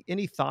 Stephen,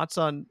 any thoughts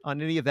on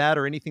any of that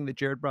or anything that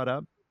Jared brought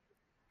up?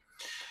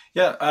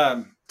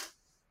 Yeah.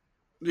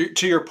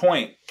 To your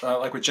point,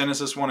 like with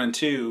Genesis 1 and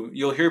 2,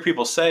 you'll hear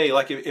people say,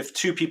 like, if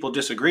two people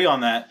disagree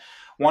on that,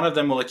 one of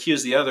them will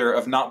accuse the other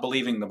of not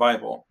believing the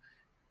Bible.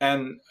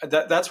 And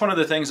that's one of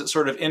the things that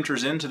sort of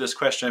enters into this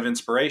question of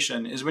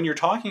inspiration, is when you're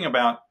talking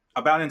about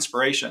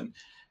inspiration,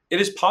 it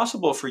is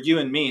possible for you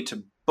and me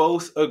to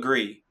both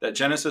agree that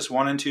Genesis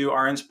 1 and 2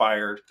 are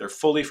inspired. They're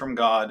fully from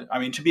God. I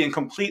mean, to be in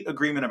complete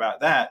agreement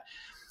about that,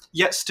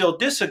 yet still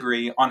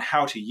disagree on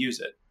how to use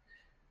it.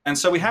 And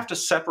so we have to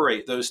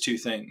separate those two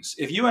things.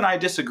 If you and I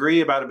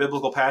disagree about a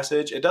biblical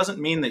passage, it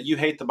doesn't mean that you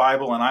hate the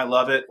Bible and I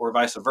love it, or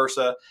vice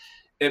versa.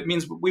 It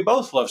means we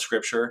both love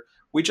Scripture.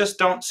 We just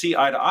don't see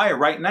eye to eye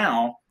right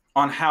now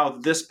on how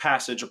this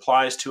passage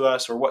applies to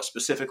us or what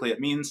specifically it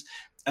means.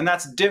 And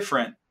that's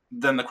different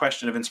than the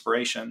question of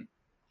inspiration.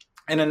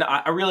 And then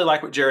I really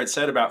like what Jared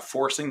said about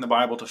forcing the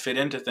Bible to fit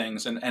into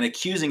things and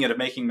accusing it of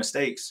making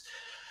mistakes.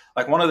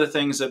 Like, one of the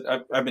things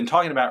that I've been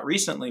talking about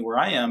recently where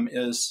I am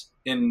is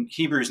in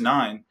Hebrews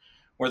 9,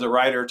 where the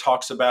writer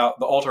talks about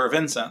the altar of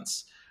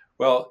incense.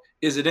 Well,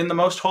 is it in the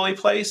most holy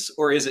place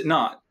or is it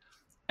not?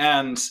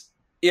 And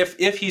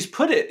if he's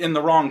put it in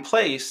the wrong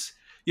place,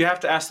 you have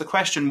to ask the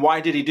question, why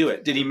did he do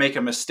it? Did he make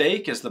a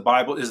mistake? Is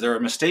there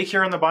a mistake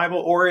here in the Bible,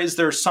 or is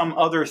there some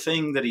other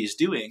thing that he's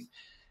doing?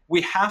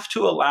 We have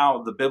to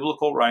allow the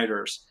biblical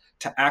writers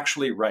to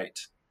actually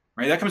write,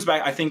 right? That comes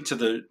back, I think, to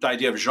the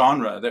idea of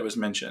genre that was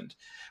mentioned.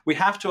 We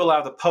have to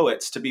allow the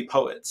poets to be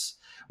poets.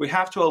 We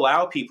have to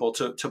allow people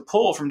to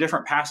pull from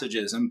different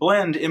passages and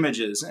blend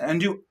images and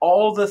do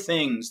all the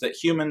things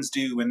that humans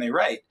do when they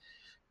write,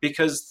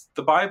 because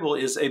the Bible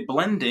is a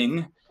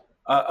blending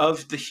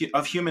of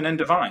human and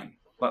divine.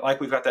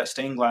 Like we've got that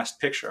stained glass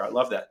picture. I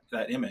love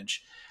that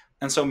image.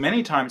 And so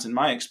many times in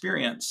my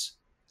experience,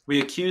 we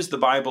accuse the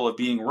Bible of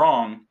being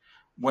wrong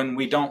when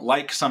we don't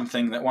like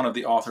something that one of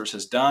the authors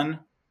has done,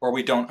 or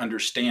we don't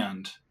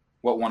understand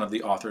what one of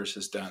the authors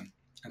has done.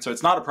 And so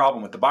it's not a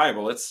problem with the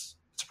Bible. It's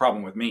a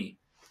problem with me.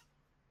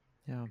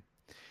 Yeah.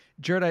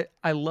 Jared,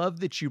 I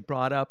love that you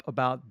brought up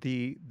about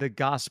the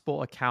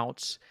gospel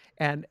accounts,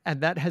 and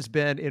that has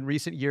been in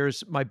recent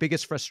years my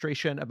biggest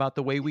frustration about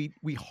the way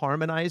we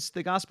harmonize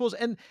the gospels.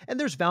 And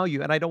there's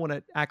value, and I don't want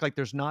to act like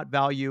there's not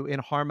value in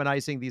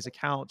harmonizing these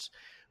accounts.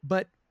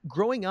 But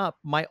growing up,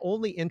 my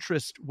only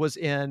interest was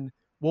in,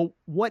 well,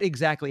 what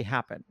exactly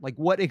happened? Like,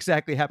 what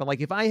exactly happened?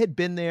 Like, if I had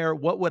been there,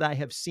 what would I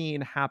have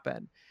seen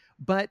happen?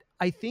 But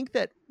I think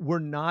that we're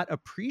not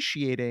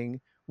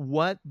appreciating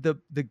what the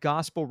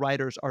gospel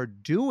writers are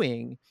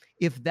doing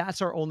if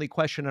that's our only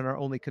question and our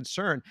only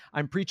concern.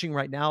 I'm preaching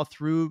right now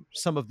through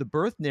some of the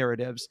birth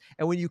narratives,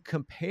 and when you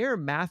compare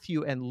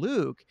Matthew and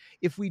Luke,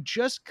 if we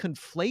just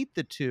conflate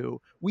the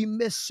two, we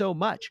miss so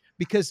much,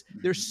 because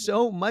there's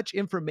so much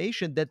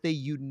information that they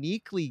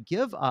uniquely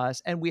give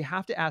us, and we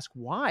have to ask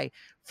why.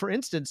 For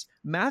instance,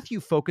 Matthew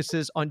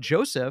focuses on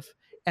Joseph,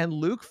 and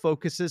Luke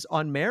focuses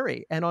on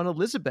Mary and on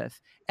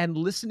Elizabeth, and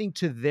listening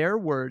to their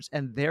words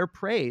and their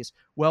praise.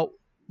 Well,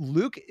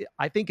 Luke,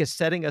 I think, is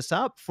setting us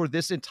up for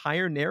this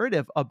entire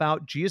narrative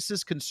about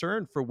Jesus'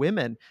 concern for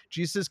women,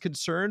 Jesus'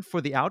 concern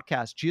for the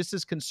outcast,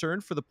 Jesus' concern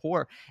for the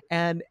poor,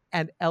 and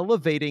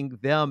elevating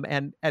them.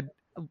 And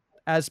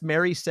as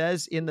Mary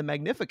says in the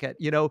Magnificat,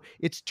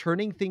 it's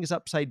turning things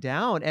upside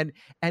down. And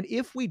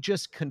if we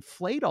just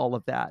conflate all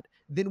of that,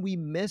 then we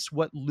miss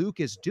what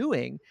Luke is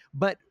doing.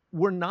 But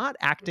we're not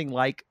acting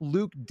like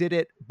Luke did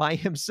it by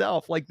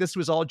himself, like this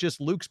was all just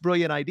Luke's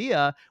brilliant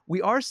idea.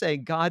 We are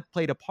saying God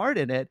played a part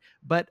in it.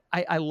 But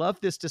I love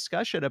this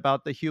discussion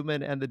about the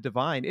human and the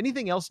divine.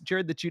 Anything else,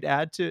 Jared, that you'd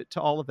add to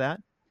all of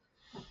that?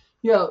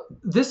 Yeah,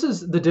 this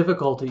is the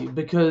difficulty,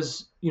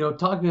 because,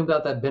 talking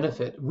about that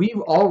benefit, we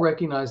all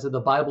recognize that the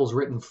Bible's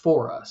written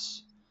for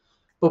us,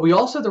 but we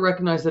also have to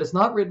recognize that it's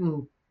not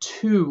written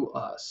to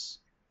us,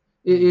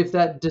 if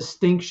that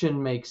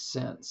distinction makes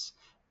sense.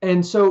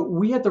 And so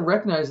we have to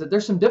recognize that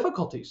there's some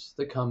difficulties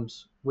that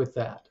comes with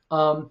that.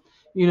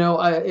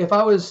 If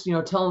I was,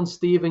 telling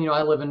Stephen,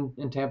 I live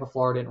in Tampa,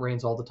 Florida, and it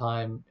rains all the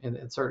time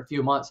in certain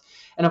few months.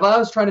 And if I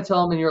was trying to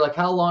tell him, and you're like,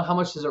 how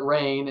much does it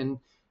rain? And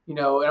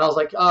I was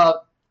like,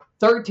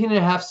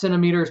 13.5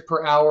 centimeters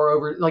per hour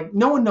over, like,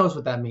 no one knows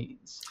what that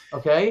means.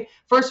 Okay.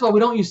 First of all,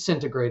 we don't use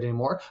centigrade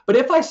anymore. But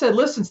if I said,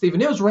 listen,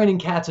 Stephen, it was raining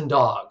cats and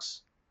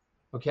dogs.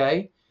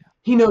 Okay.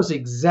 He knows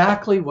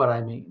exactly what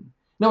I mean.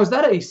 Now, is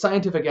that a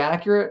scientific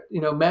accurate,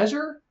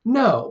 measure?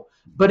 No.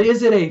 But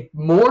is it a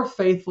more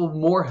faithful,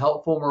 more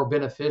helpful, more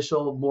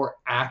beneficial, more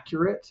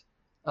accurate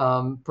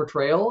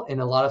portrayal in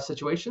a lot of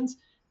situations?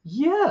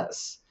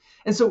 Yes.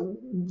 And so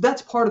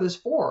that's part of this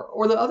for.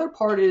 Or the other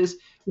part is,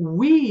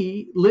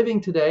 we living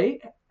today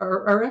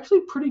are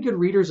actually pretty good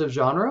readers of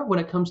genre when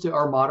it comes to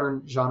our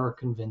modern genre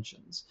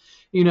conventions.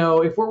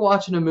 If we're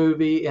watching a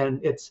movie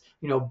and it's,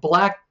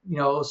 black,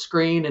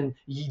 screen and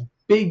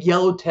big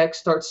yellow text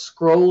starts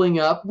scrolling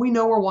up, we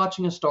know we're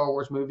watching a Star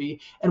Wars movie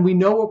and we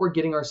know what we're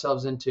getting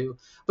ourselves into.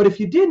 But if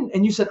you didn't,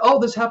 and you said, oh,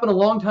 this happened a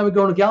long time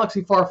ago in a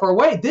galaxy far, far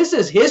away, this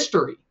is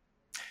history,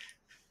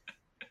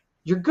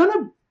 you're going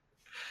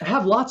to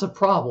have lots of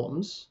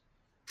problems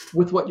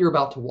with what you're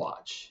about to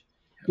watch.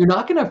 You're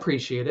not going to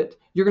appreciate it.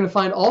 You're going to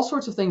find all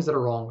sorts of things that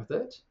are wrong with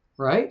it,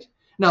 right?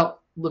 Now,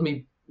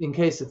 in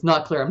case it's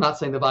not clear, I'm not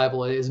saying the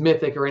Bible is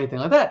mythic or anything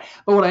like that.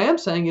 But what I am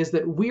saying is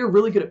that we are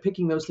really good at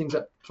picking those things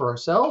up for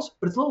ourselves,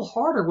 but it's a little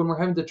harder when we're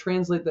having to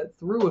translate that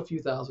through a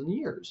few thousand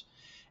years.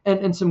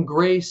 And some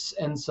grace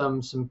and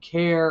some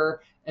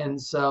care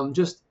and some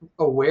just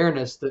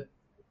awareness that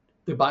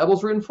the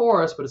Bible's written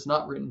for us, but it's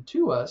not written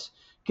to us,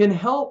 can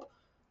help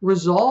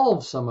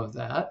resolve some of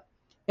that.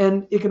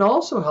 And it can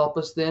also help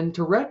us then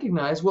to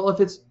recognize, well,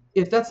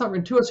 if that's not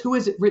written to us, who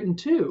is it written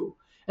to?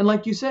 And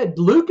like you said,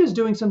 Luke is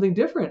doing something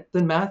different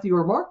than Matthew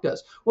or Mark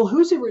does. Well,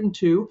 who's he written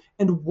to,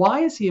 and why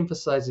is he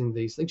emphasizing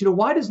these things?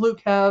 Why does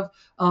Luke have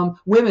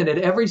women at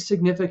every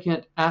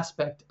significant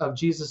aspect of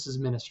Jesus's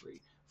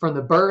ministry, from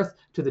the birth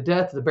to the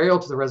death, to the burial,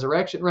 to the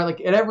resurrection, right?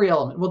 Like at every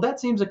element. Well, that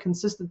seems a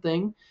consistent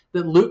thing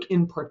that Luke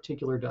in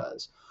particular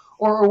does.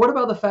 Or what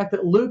about the fact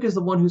that Luke is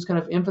the one who's kind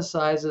of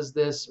emphasizes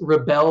this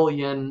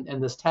rebellion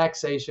and this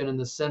taxation and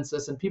this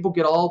census, and people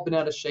get all bent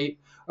out of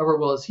shape over,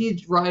 well, is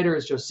he right or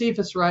is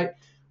Josephus right?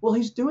 Well,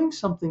 he's doing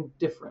something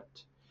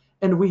different.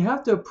 And we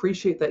have to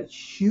appreciate that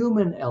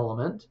human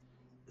element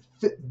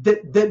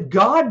that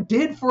God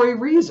did for a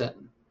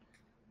reason.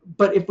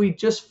 But if we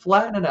just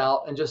flatten it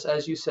out and just,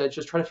 as you said,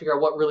 just try to figure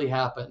out what really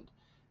happened,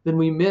 then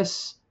we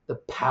miss the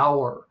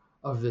power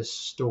of this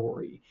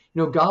story.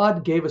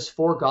 God gave us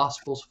 4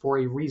 gospels for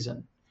a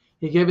reason.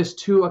 He gave us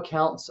 2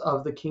 accounts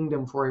of the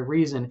kingdom for a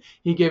reason.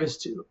 He gave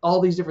us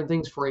all these different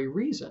things for a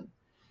reason.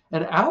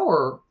 And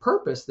our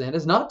purpose then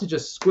is not to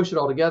just squish it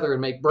all together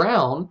and make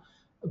brown,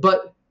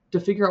 but to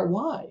figure out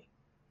why.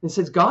 And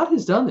says God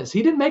has done this.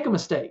 He didn't make a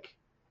mistake.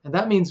 And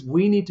that means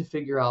we need to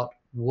figure out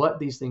what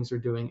these things are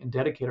doing and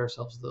dedicate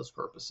ourselves to those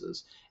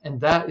purposes. And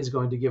that is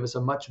going to give us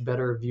a much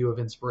better view of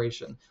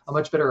inspiration, a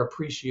much better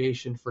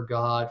appreciation for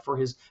God, for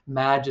his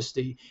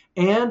majesty,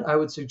 and I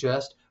would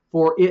suggest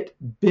for it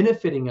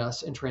benefiting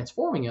us and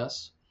transforming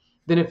us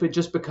than if it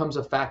just becomes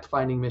a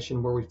fact-finding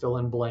mission where we fill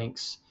in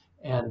blanks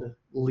and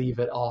leave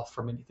it off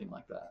from anything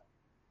like that.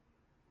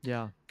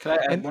 Yeah. Can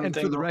I add one and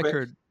thing for the real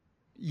record, quick?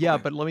 yeah,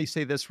 Okay. but let me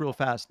say this real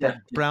fast. Yeah, That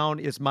yeah. brown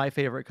is my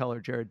favorite color,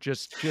 Jared.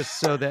 Just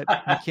so that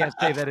you can't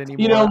say that anymore.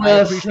 You know, I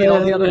appreciate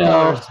all the other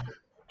colors.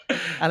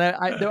 And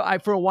I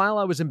for a while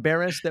I was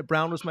embarrassed that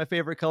brown was my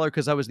favorite color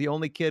because I was the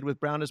only kid with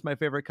brown as my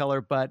favorite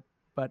color. But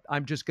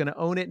I'm just going to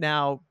own it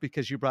now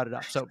because you brought it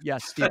up. So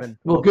yes, Stephen.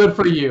 Well, good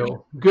for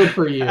you. Good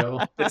for you.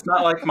 It's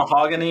not like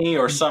mahogany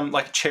or some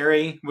like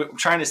cherry. We're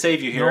trying to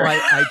save you No, here.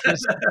 I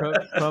just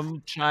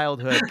from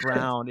childhood,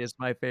 brown is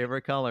my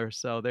favorite color.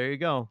 So there you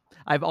go.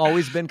 I've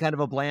always been kind of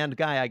a bland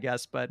guy, I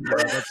guess, but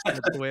that's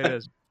the way it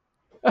is.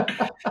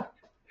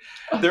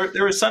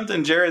 There was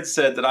something Jared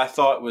said that I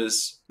thought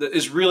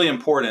is really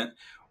important,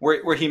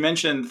 where he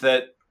mentioned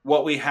that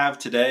what we have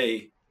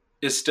today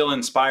is still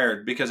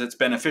inspired because it's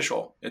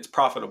beneficial, it's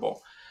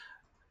profitable.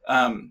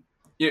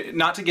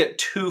 Not to get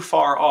too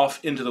far off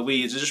into the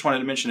weeds, I just wanted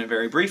to mention it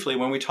very briefly.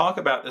 When we talk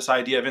about this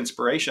idea of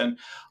inspiration,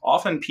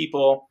 often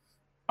people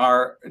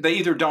they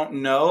either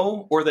don't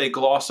know or they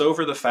gloss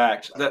over the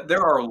fact that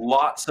there are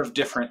lots of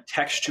different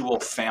textual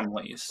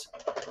families.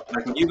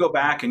 Like when you go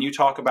back and you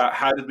talk about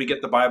how did we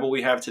get the Bible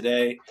we have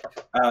today,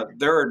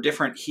 there are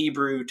different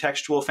Hebrew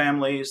textual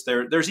families.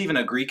 There's even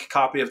a Greek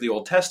copy of the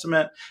Old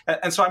Testament.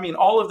 And so, I mean,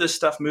 all of this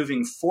stuff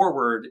moving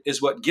forward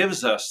is what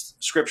gives us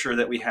scripture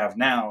that we have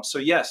now. So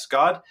yes,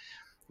 God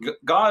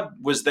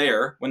was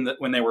there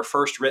when they were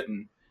first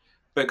written.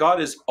 But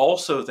God is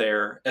also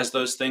there as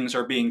those things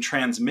are being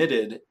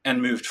transmitted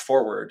and moved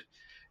forward.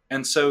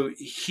 And so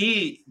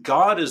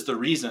God is the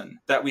reason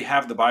that we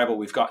have the Bible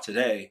we've got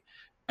today.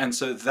 And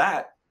so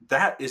that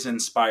is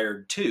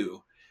inspired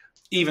too,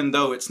 even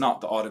though it's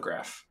not the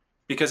autograph,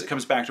 because it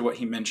comes back to what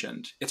he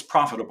mentioned. It's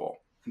profitable.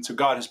 And so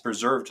God has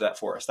preserved that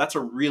for us. That's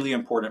a really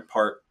important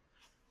part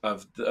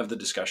of the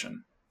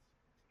discussion.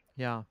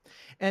 Yeah.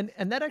 And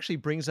that actually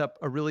brings up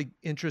a really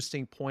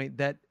interesting point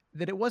that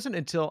it wasn't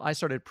until I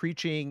started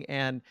preaching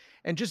and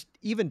just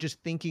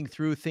thinking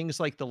through things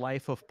like the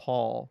life of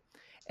Paul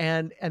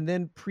and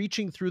then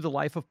preaching through the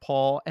life of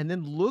Paul and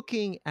then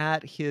looking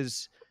at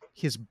his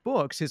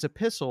books, his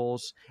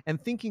epistles,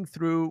 and thinking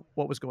through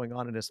what was going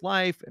on in his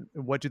life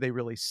and what do they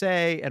really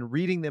say, and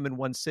reading them in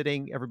one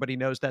sitting. Everybody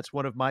knows that's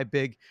one of my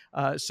big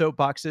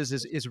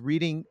soapboxes is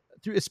reading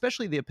through,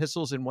 especially the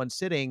epistles in one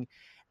sitting.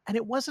 And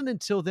it wasn't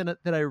until then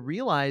that I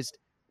realized,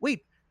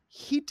 wait,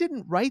 he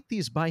didn't write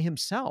these by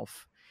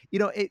himself.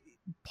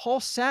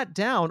 Paul sat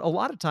down. A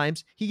lot of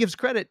times he gives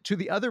credit to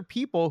the other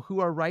people who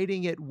are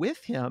writing it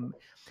with him.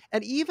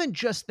 And even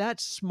just that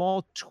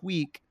small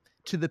tweak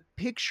to the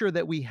picture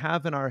that we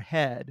have in our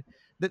head,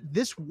 that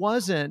this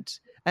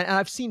wasn't, and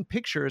I've seen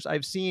pictures,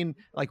 I've seen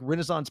like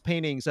Renaissance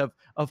paintings of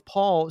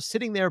Paul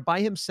sitting there by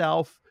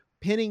himself,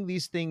 penning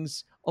these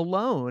things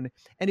alone.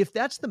 And if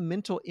that's the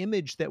mental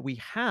image that we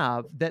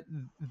have, that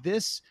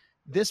this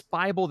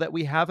Bible that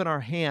we have in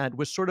our hand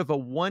was sort of a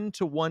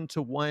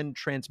one-to-one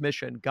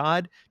transmission.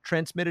 God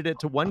transmitted it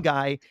to one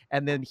guy,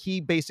 and then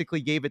he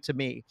basically gave it to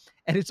me.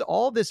 And it's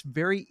all this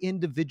very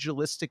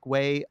individualistic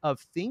way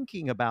of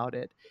thinking about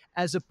it,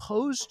 as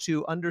opposed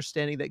to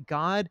understanding that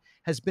God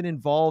has been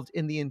involved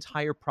in the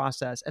entire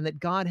process and that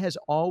God has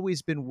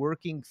always been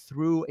working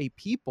through a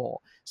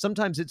people.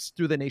 Sometimes it's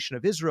through the nation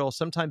of Israel.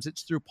 Sometimes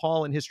it's through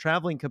Paul and his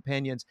traveling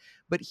companions.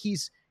 But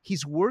he's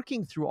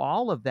working through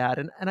all of that.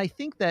 And I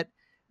think that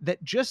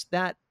just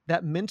that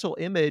mental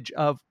image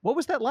of what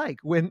was that like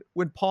when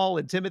Paul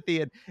and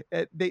Timothy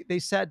and they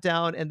sat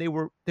down and they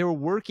were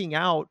working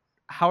out,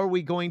 how are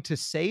we going to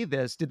say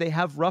this? Did they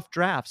have rough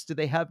drafts? Did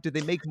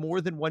they make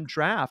more than one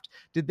draft?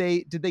 Did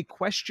they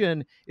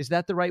question, is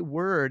that the right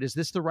word? Is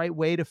this the right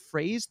way to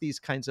phrase these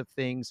kinds of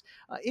things?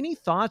 Any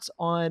thoughts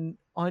on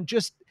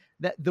just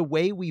that, the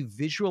way we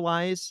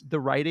visualize the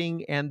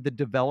writing and the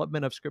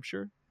development of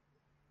Scripture?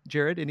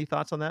 Jared, any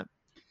thoughts on that?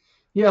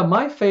 Yeah,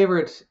 my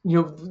favorite,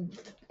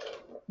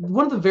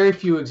 one of the very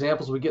few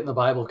examples we get in the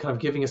Bible kind of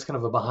giving us kind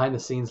of a behind the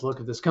scenes look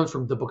at this comes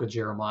from the book of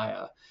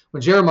Jeremiah,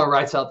 when Jeremiah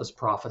writes out this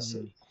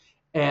prophecy.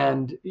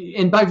 And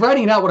by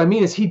writing it out, what I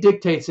mean is he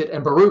dictates it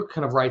and Baruch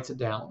kind of writes it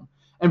down.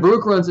 And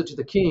Baruch runs it to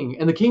the king,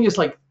 and the king just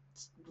like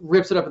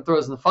rips it up and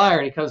throws it in the fire,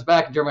 and he comes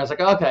back and Jeremiah's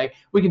like, okay,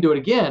 we can do it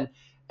again.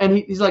 And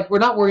he's like, we're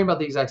not worrying about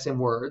the exact same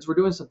words. We're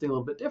doing something a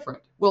little bit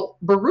different. Well,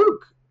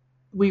 Baruch,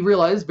 we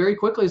realize very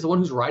quickly, is the one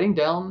who's writing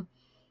down,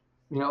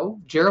 the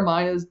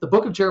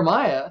book of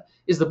Jeremiah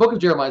is the book of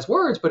Jeremiah's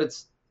words, but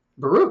it's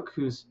Baruch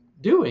who's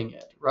doing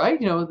it, right?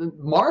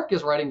 Mark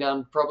is writing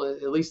down, probably,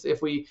 at least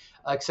if we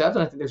accept,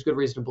 and I think there's good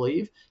reason to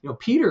believe,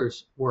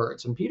 Peter's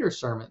words and Peter's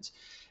sermons.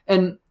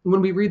 And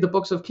when we read the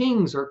books of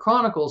Kings or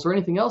Chronicles or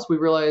anything else, we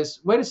realize,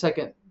 wait a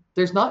second,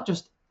 there's not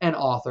just an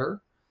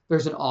author,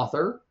 there's an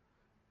author,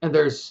 and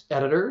there's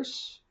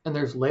editors, and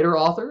there's later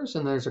authors,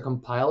 and there's a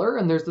compiler,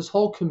 and there's this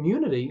whole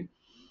community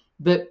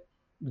that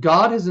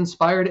God has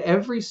inspired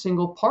every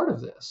single part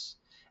of this.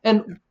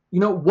 And,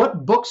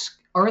 what books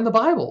are in the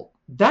Bible?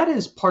 That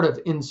is part of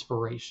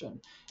inspiration.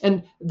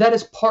 And that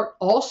is part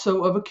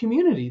also of a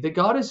community that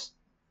God is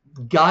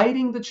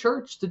guiding the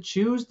church to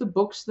choose the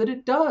books that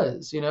it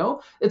does.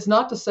 It's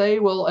not to say,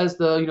 well, as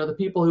the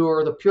people who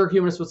are the pure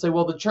humanists would say,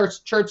 well, the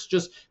church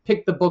just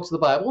picked the books of the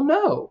Bible.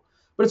 No.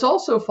 But it's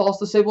also false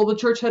to say, well, the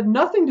church had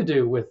nothing to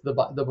do with the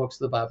books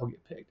of the Bible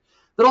get picked.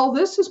 That all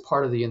this is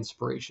part of the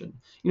inspiration.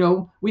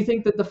 We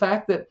think that the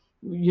fact that,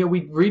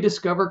 we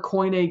rediscover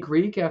Koine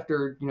Greek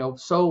after,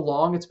 so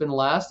long it's been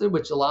lasted,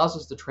 which allows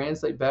us to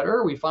translate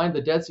better. We find the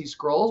Dead Sea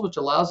Scrolls, which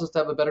allows us to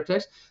have a better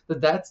text,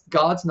 that's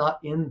God's not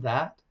in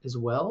that as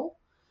well.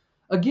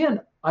 Again,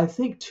 I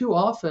think too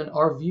often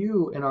our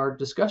view and our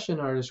discussion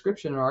and our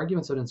description and our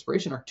arguments of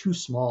inspiration are too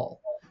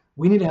small.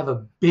 We need to have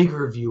a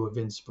bigger view of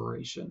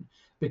inspiration,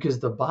 because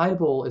the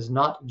Bible is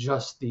not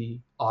just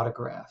the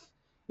autograph.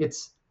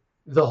 It's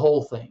the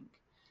whole thing.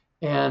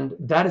 And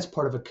that is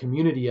part of a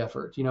community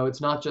effort. It's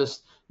not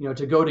just,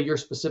 to go to your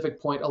specific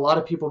point. A lot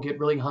of people get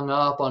really hung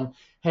up on,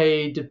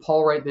 hey, did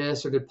Paul write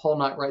this or did Paul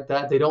not write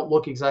that? They don't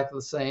look exactly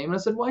the same. And I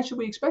said, why should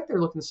we expect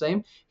they're looking the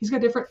same? He's got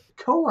different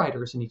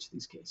co-writers in each of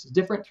these cases,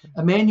 different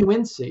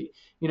amanuensi.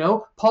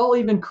 Paul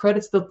even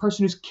credits the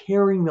person who's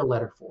carrying the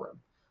letter for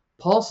him.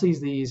 Paul sees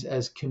these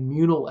as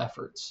communal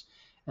efforts.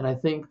 And I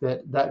think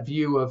that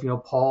view of,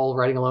 Paul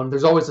writing alone,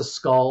 there's always a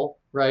skull,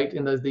 right,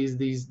 in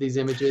these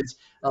images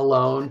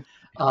alone.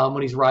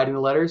 When he's writing the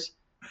letters,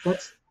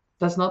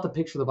 that's not the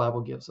picture the Bible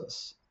gives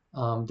us.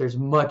 There's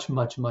much,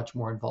 much, much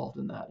more involved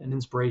in that. And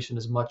inspiration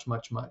is much,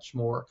 much, much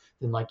more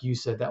than, like you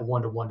said, that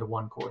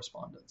one-to-one-to-one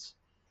correspondence.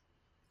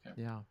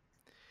 Yeah.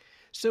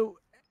 So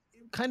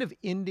kind of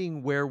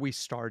ending where we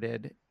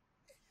started,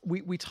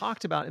 we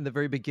talked about in the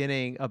very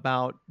beginning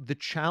about the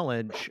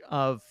challenge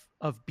of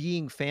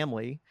being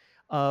family,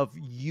 of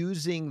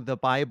using the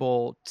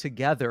Bible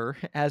together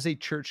as a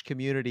church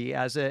community,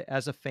 as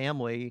a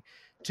family,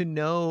 to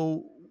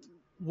know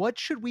what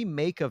should we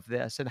make of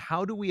this and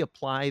how do we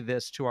apply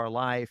this to our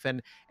life,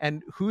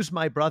 and who's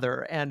my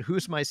brother and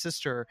who's my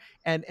sister,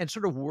 and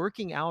sort of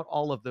working out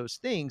all of those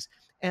things.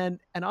 And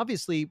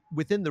obviously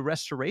within the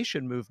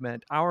restoration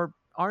movement, our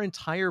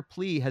entire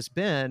plea has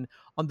been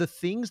on the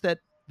things that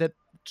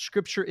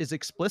Scripture is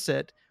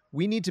explicit.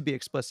 We need to be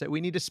explicit.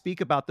 We need to speak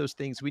about those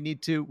things. We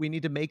need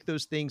to make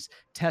those things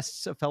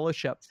tests of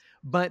fellowship.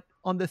 But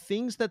on the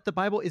things that the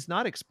Bible is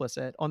not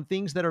explicit, on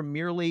things that are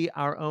merely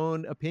our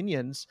own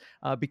opinions,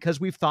 because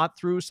we've thought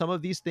through some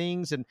of these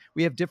things and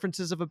we have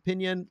differences of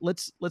opinion,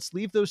 let's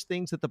leave those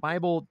things that the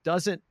Bible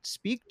doesn't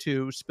speak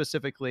to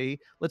specifically.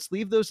 Let's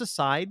leave those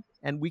aside,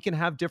 and we can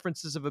have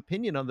differences of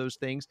opinion on those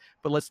things,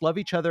 but let's love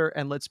each other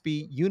and let's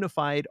be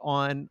unified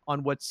on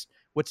what's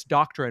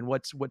doctrine,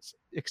 what's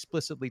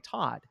explicitly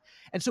taught.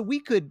 And so we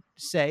could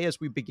say, as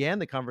we began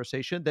the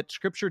conversation, that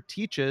Scripture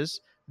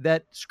teaches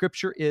that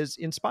Scripture is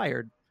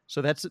inspired.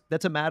 So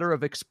that's a matter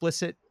of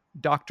explicit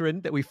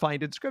doctrine that we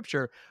find in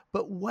Scripture.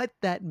 But what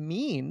that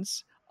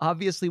means,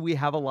 obviously, we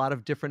have a lot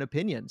of different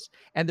opinions,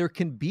 and there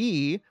can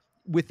be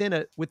within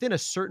a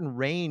certain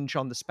range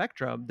on the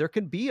spectrum, there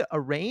can be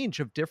a range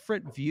of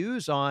different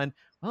views on,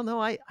 well,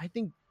 no, I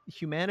think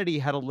humanity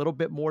had a little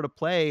bit more to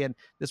play, and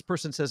this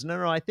person says,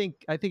 no, I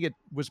think it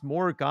was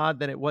more God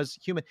than it was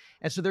human.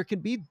 And so there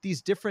can be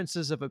these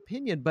differences of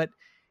opinion, but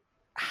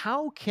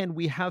how can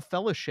we have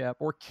fellowship,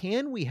 or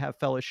can we have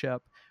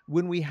fellowship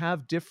when we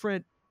have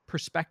different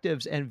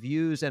perspectives and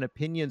views and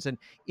opinions and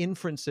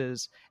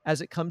inferences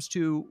as it comes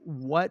to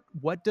what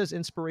does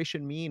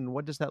inspiration mean?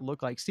 What does that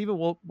look like? Stephen,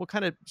 we'll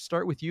kind of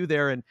start with you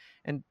there,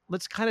 and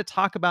let's kind of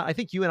talk about, I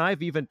think you and I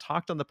have even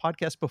talked on the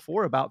podcast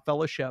before about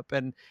fellowship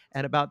and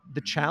about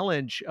the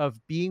challenge of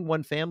being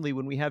one family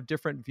when we have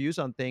different views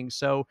on things.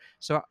 So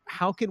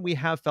how can we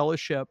have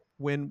fellowship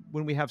when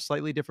we have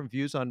slightly different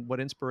views on what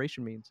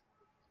inspiration means?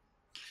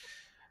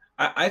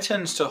 I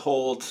tend to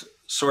hold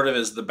sort of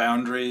as the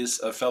boundaries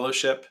of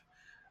fellowship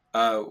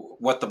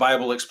what the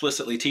Bible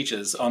explicitly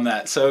teaches on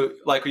that. So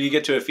like when you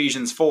get to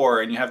Ephesians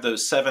 4 and you have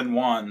those 7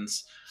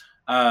 ones,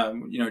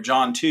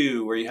 John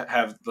 2, where you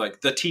have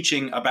like the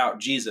teaching about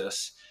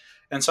Jesus.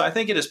 And so I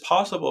think it is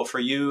possible for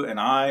you and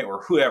I,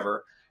 or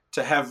whoever,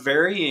 to have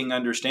varying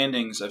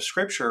understandings of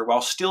Scripture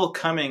while still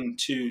coming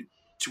to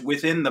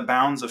within the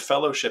bounds of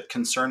fellowship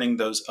concerning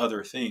those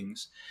other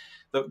things.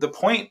 The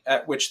point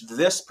at which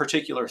this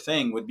particular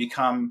thing would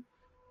become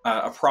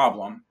a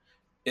problem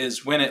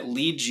is when it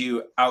leads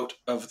you out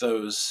of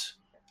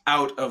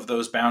out of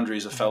those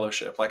boundaries of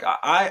fellowship. Like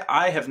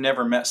I have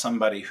never met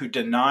somebody who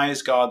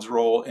denies God's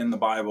role in the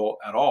Bible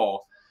at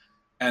all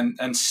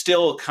and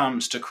still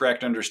comes to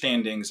correct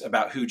understandings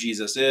about who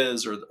Jesus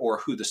is or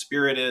who the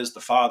Spirit is, the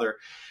Father.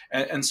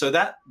 And so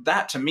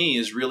that to me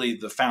is really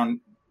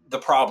the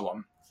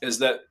problem, is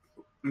that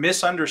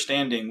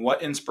misunderstanding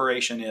what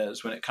inspiration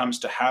is when it comes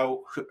to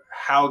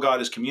how God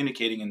is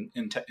communicating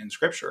in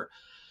Scripture.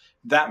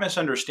 That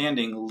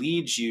misunderstanding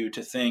leads you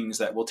to things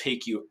that will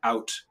take you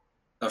out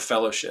of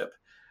fellowship.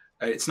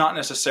 It's not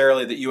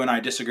necessarily that you and I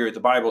disagree with the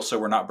Bible, so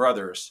we're not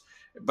brothers,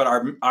 but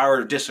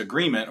our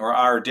disagreement or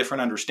our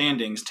different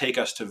understandings take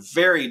us to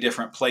very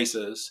different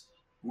places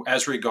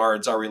as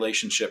regards our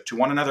relationship to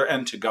one another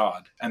and to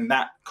God. And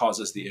that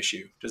causes the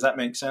issue. Does that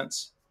make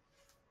sense?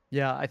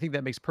 Yeah, I think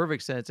that makes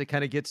perfect sense. It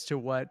kind of gets to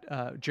what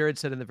Jared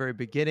said in the very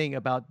beginning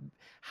about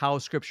how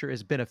Scripture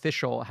is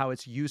beneficial, how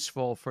it's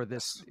useful for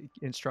this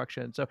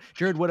instruction. So,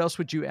 Jared, what else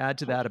would you add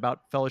to that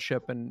about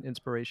fellowship and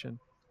inspiration?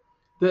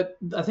 That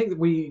I think that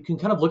we can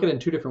kind of look at it in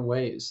two different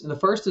ways. And the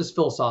first is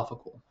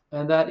philosophical.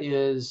 And that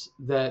is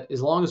that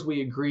as long as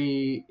we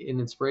agree in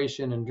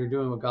inspiration and you're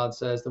doing what God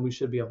says, then we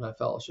should be able to have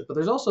fellowship. But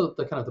there's also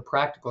the kind of the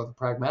practical or the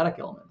pragmatic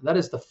element. That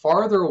is, the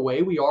farther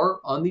away we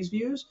are on these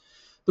views,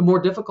 the more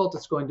difficult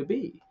it's going to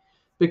be.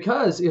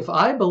 Because if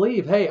I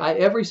believe, hey,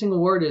 every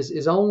single word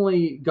is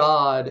only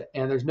God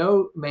and there's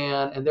no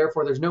man, and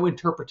therefore there's no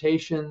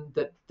interpretation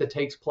that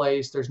takes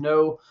place, there's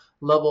no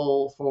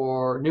level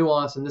for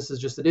nuance, and this is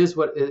just, it is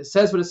what it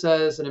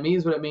says, and it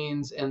means what it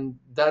means, and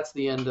that's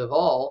the end of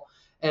all,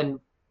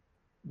 and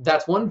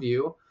that's one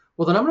view,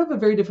 well, then I'm going to have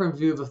a very different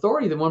view of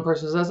authority than one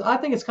person says, I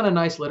think it's kind of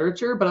nice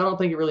literature, but I don't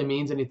think it really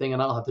means anything,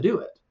 and I don't have to do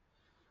it.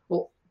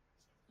 Well,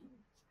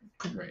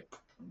 Right.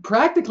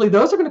 Practically,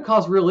 those are going to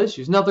cause real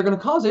issues. Now, they're going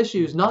to cause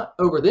issues not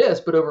over this,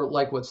 but over,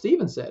 like what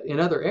Stephen said, in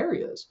other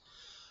areas.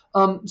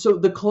 So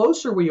the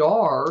closer we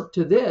are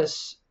to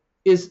this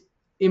is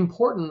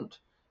important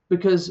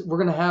because we're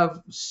going to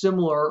have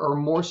similar or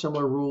more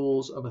similar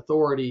rules of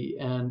authority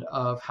and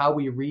of how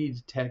we read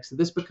text.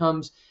 This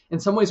becomes, in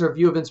some ways, our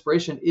view of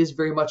inspiration is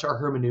very much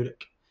our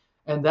hermeneutic.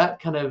 And that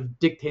kind of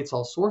dictates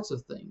all sorts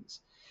of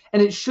things.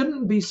 And it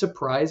shouldn't be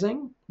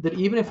surprising that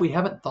even if we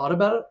haven't thought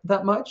about it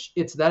that much,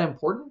 it's that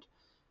important.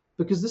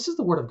 Because this is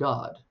the Word of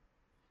God.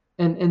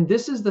 And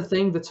this is the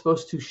thing that's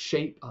supposed to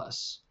shape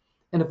us.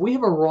 And if we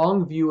have a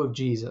wrong view of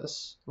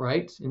Jesus,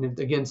 right, and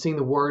again, seeing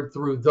the Word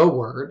through the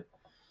Word,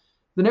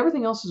 then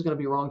everything else is going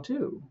to be wrong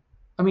too.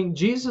 I mean,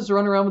 Jesus is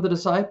running around with the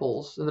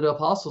disciples and the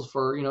apostles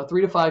for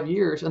 3 to 5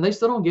 years, and they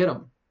still don't get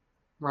him,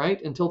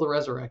 right, until the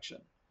resurrection.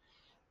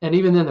 And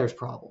even then there's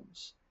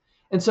problems.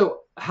 And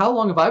so how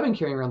long have I been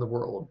carrying around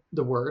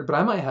the Word, but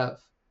I might have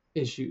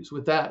issues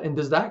with that. And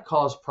does that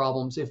cause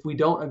problems if we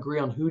don't agree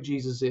on who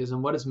Jesus is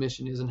and what his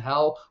mission is and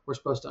how we're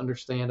supposed to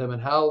understand him and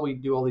how we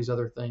do all these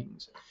other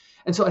things?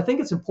 And so I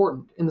think it's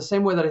important in the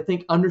same way that I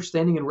think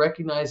understanding and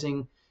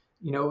recognizing,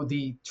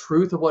 the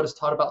truth of what is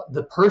taught about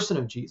the person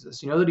of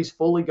Jesus, that he's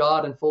fully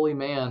God and fully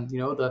man,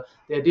 the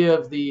idea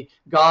of the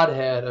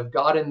Godhead, of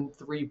God in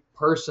 3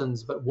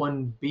 persons, but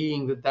one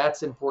being,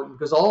 that's important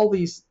because all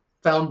these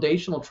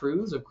foundational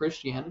truths of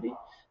Christianity,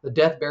 the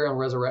death, burial, and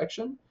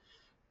resurrection,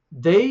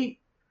 they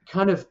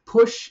kind of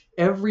push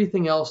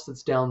everything else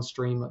that's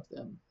downstream of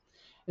them.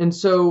 And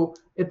so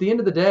at the end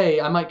of the day,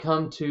 I might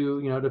come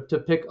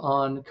to pick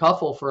on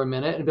Kuffel for a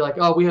minute and be like,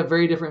 oh, we have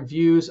very different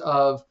views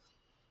of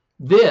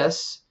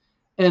this.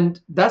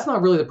 And that's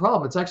not really the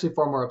problem. It's actually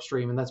far more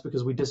upstream. And that's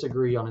because we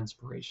disagree on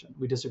inspiration.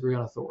 We disagree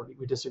on authority.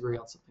 We disagree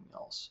on something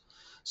else.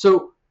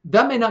 So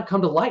that may not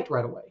come to light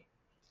right away.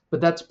 But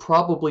that's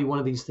probably one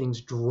of these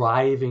things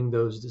driving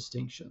those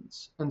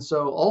distinctions. And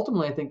so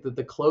ultimately, I think that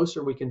the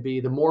closer we can be,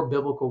 the more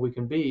biblical we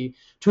can be,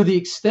 to the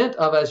extent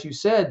of, as you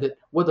said, that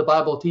what the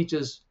Bible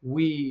teaches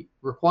we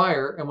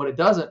require, and what it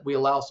doesn't, we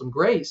allow some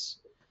grace.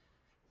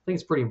 I think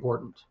it's pretty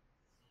important.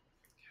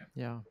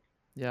 Yeah,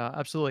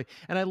 absolutely.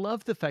 And I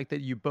love the fact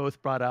that you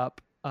both brought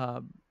up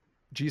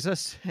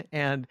Jesus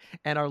and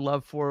our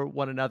love for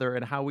one another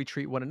and how we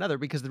treat one another,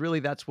 because really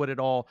that's what it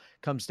all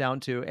comes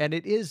down to. And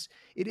it is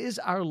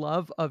our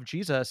love of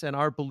Jesus and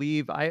our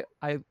belief. I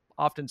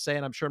often say,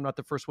 and I'm sure I'm not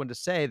the first one to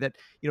say, that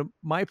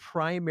my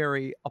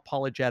primary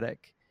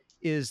apologetic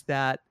is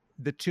that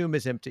the tomb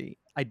is empty.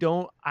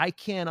 I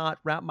cannot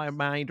wrap my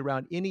mind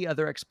around any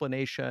other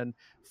explanation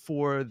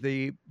for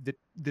the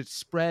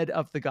spread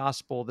of the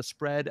gospel, the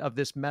spread of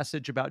this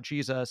message about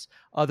Jesus,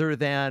 other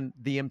than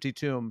the empty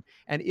tomb.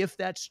 And if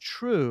that's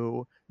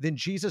true, then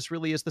Jesus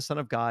really is the Son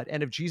of God.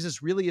 And if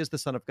Jesus really is the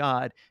Son of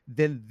God,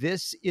 then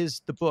this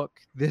is the book.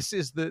 This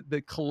is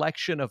the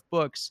collection of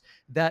books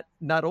that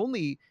not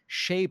only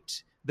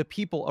shaped the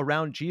people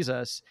around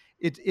Jesus,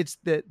 it's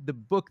the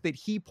book that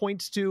he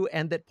points to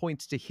and that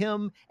points to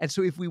him. And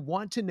so if we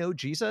want to know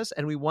Jesus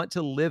and we want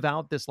to live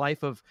out this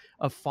life of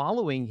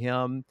following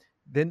him,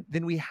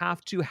 then we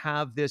have to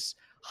have this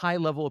high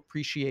level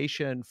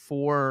appreciation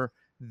for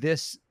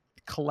this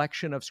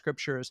collection of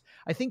scriptures.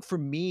 I think for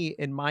me,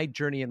 in my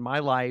journey in my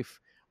life,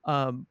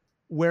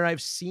 where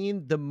I've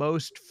seen the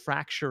most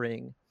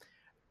fracturing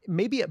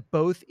maybe at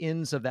both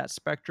ends of that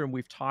spectrum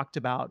we've talked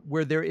about,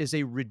 where there is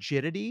a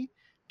rigidity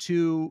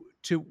to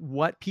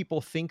what people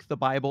think the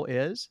Bible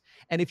is.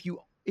 And if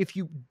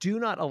you do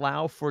not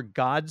allow for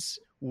God's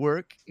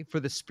work, for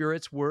the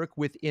Spirit's work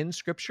within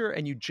Scripture,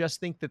 and you just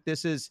think that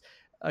this is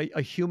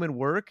a human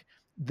work,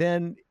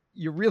 then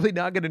you're really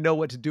not going to know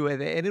what to do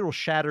with it, and it'll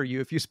shatter you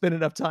if you spend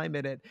enough time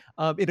in it,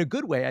 in a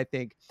good way, I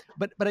think.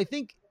 But I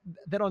think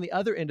that on the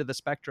other end of the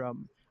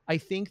spectrum, I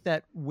think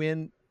that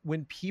when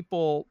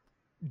people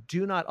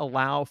do not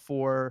allow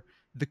for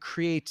the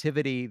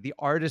creativity, the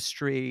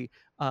artistry,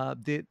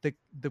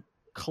 the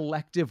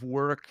collective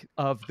work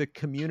of the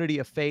community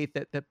of faith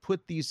that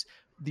put these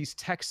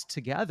texts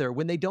together,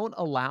 when they don't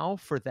allow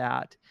for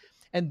that,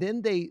 and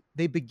then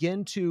they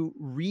begin to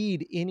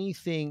read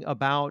anything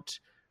about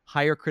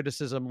higher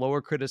criticism,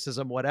 lower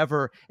criticism,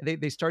 whatever, and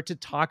they start to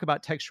talk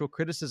about textual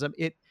criticism,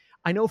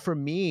 I know for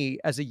me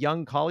as a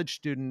young college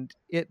student,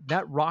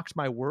 that rocked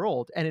my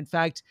world. And in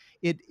fact,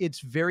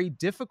 it's very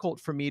difficult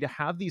for me to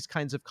have these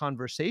kinds of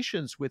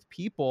conversations with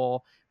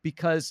people,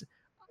 because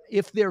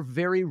if they're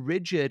very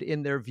rigid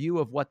in their view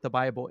of what the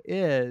Bible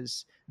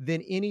is,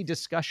 then any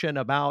discussion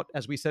about,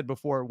 as we said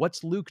before,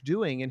 what's Luke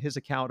doing in his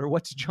account or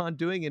what's John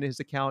doing in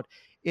his account,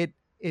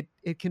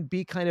 it can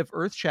be kind of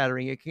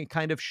earth-shattering. It can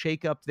kind of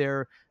shake up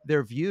their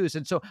views.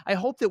 And so I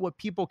hope that what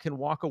people can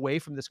walk away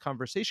from this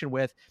conversation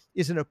with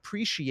is an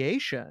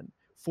appreciation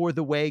for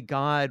the way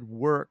God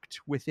worked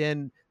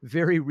within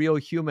very real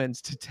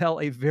humans to tell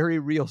a very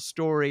real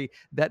story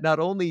that not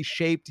only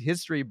shaped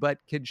history, but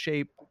can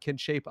shape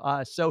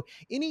us. So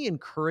any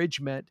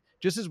encouragement,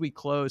 just as we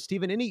close,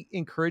 Stephen, any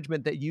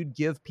encouragement that you'd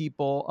give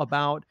people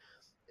about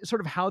sort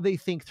of how they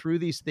think through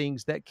these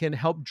things that can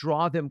help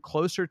draw them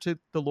closer to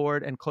the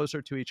Lord and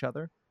closer to each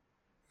other?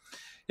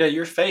 Yeah,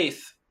 your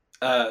faith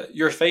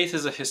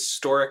is a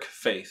historic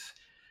faith.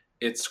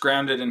 It's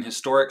grounded in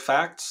historic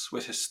facts,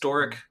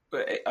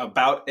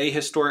 about a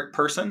historic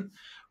person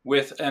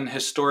with an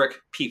historic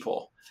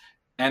people.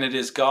 And it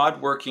is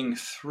God working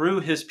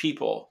through his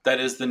people that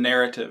is the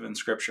narrative in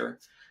Scripture,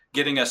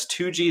 getting us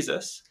to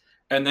Jesus.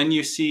 And then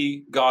you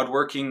see God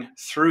working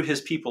through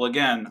his people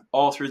again,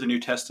 all through the New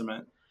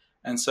Testament.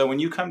 And so when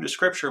you come to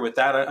Scripture with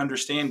that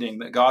understanding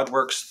that God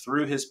works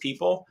through his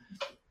people,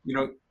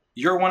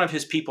 you're one of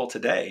his people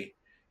today.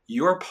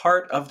 You're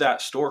part of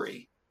that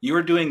story. You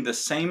are doing the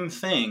same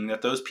thing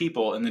that those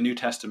people in the New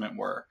Testament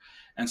were.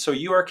 And so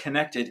you are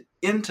connected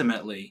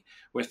intimately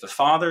with the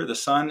Father, the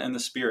Son, and the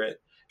Spirit,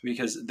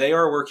 because they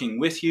are working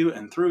with you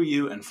and through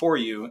you and for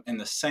you in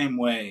the same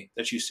way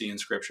that you see in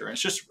Scripture. And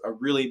it's just a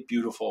really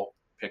beautiful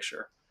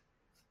picture.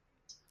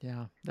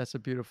 Yeah, that's a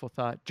beautiful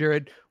thought.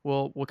 Jared,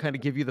 we'll kind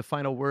of give you the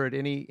final word.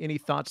 Any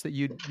thoughts that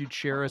you'd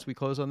share as we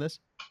close on this?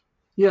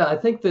 Yeah, I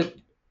think that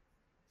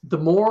the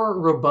more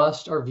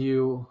robust our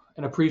view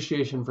and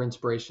appreciation for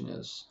inspiration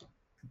is,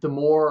 the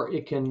more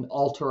it can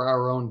alter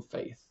our own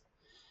faith.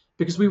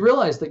 Because we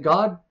realize that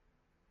God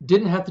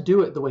didn't have to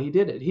do it the way he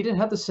did it. He didn't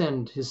have to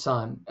send his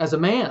son as a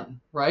man,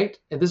 right?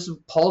 And this is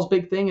Paul's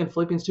big thing in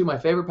Philippians 2, my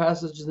favorite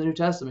passage in the New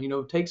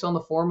Testament. Takes on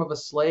the form of a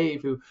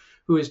slave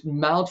who is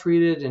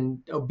maltreated and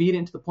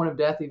obedient to the point of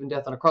death, even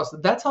death on a cross.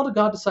 That's how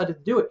God decided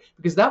to do it,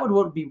 because that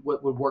would be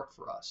what would work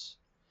for us.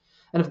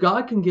 And if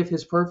God can give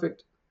his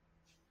perfect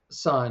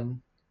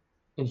son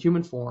in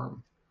human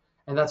form,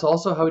 and that's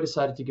also how he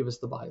decided to give us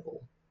the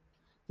Bible,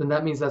 then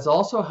that means that's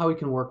also how he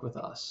can work with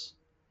us.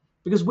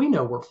 Because we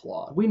know we're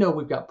flawed. We know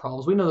we've got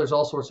problems. We know there's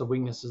all sorts of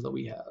weaknesses that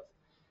we have.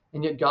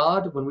 And yet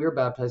God, when we are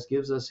baptized,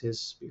 gives us his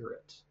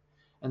Spirit.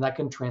 And that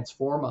can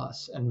transform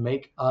us and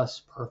make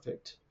us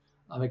perfect.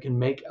 It can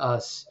make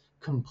us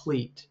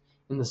complete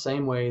in the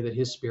same way that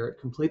his Spirit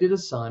completed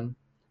his Son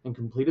and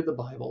completed the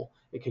Bible.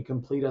 It can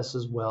complete us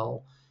as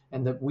well.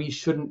 And that we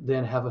shouldn't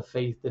then have a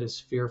faith that is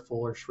fearful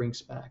or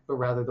shrinks back, but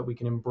rather that we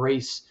can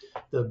embrace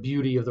the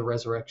beauty of the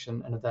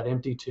resurrection and of that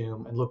empty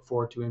tomb and look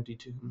forward to empty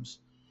tombs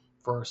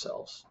for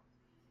ourselves.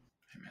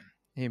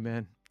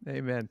 Amen.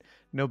 Amen.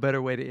 No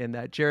better way to end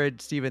that.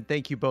 Jared, Stephen,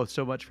 thank you both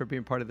so much for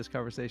being part of this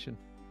conversation.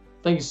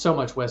 Thank you so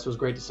much, Wes. It was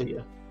great to see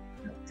you.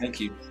 Thank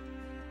you.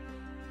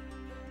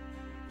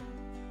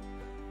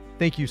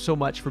 Thank you so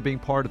much for being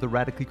part of the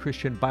Radically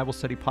Christian Bible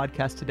Study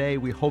podcast today.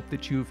 We hope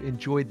that you've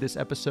enjoyed this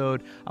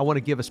episode. I want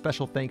to give a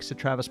special thanks to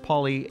Travis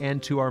Pauly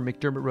and to our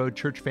McDermott Road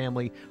church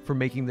family for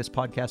making this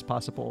podcast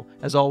possible.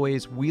 As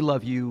always, we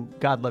love you,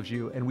 God loves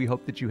you, and we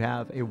hope that you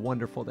have a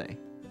wonderful day.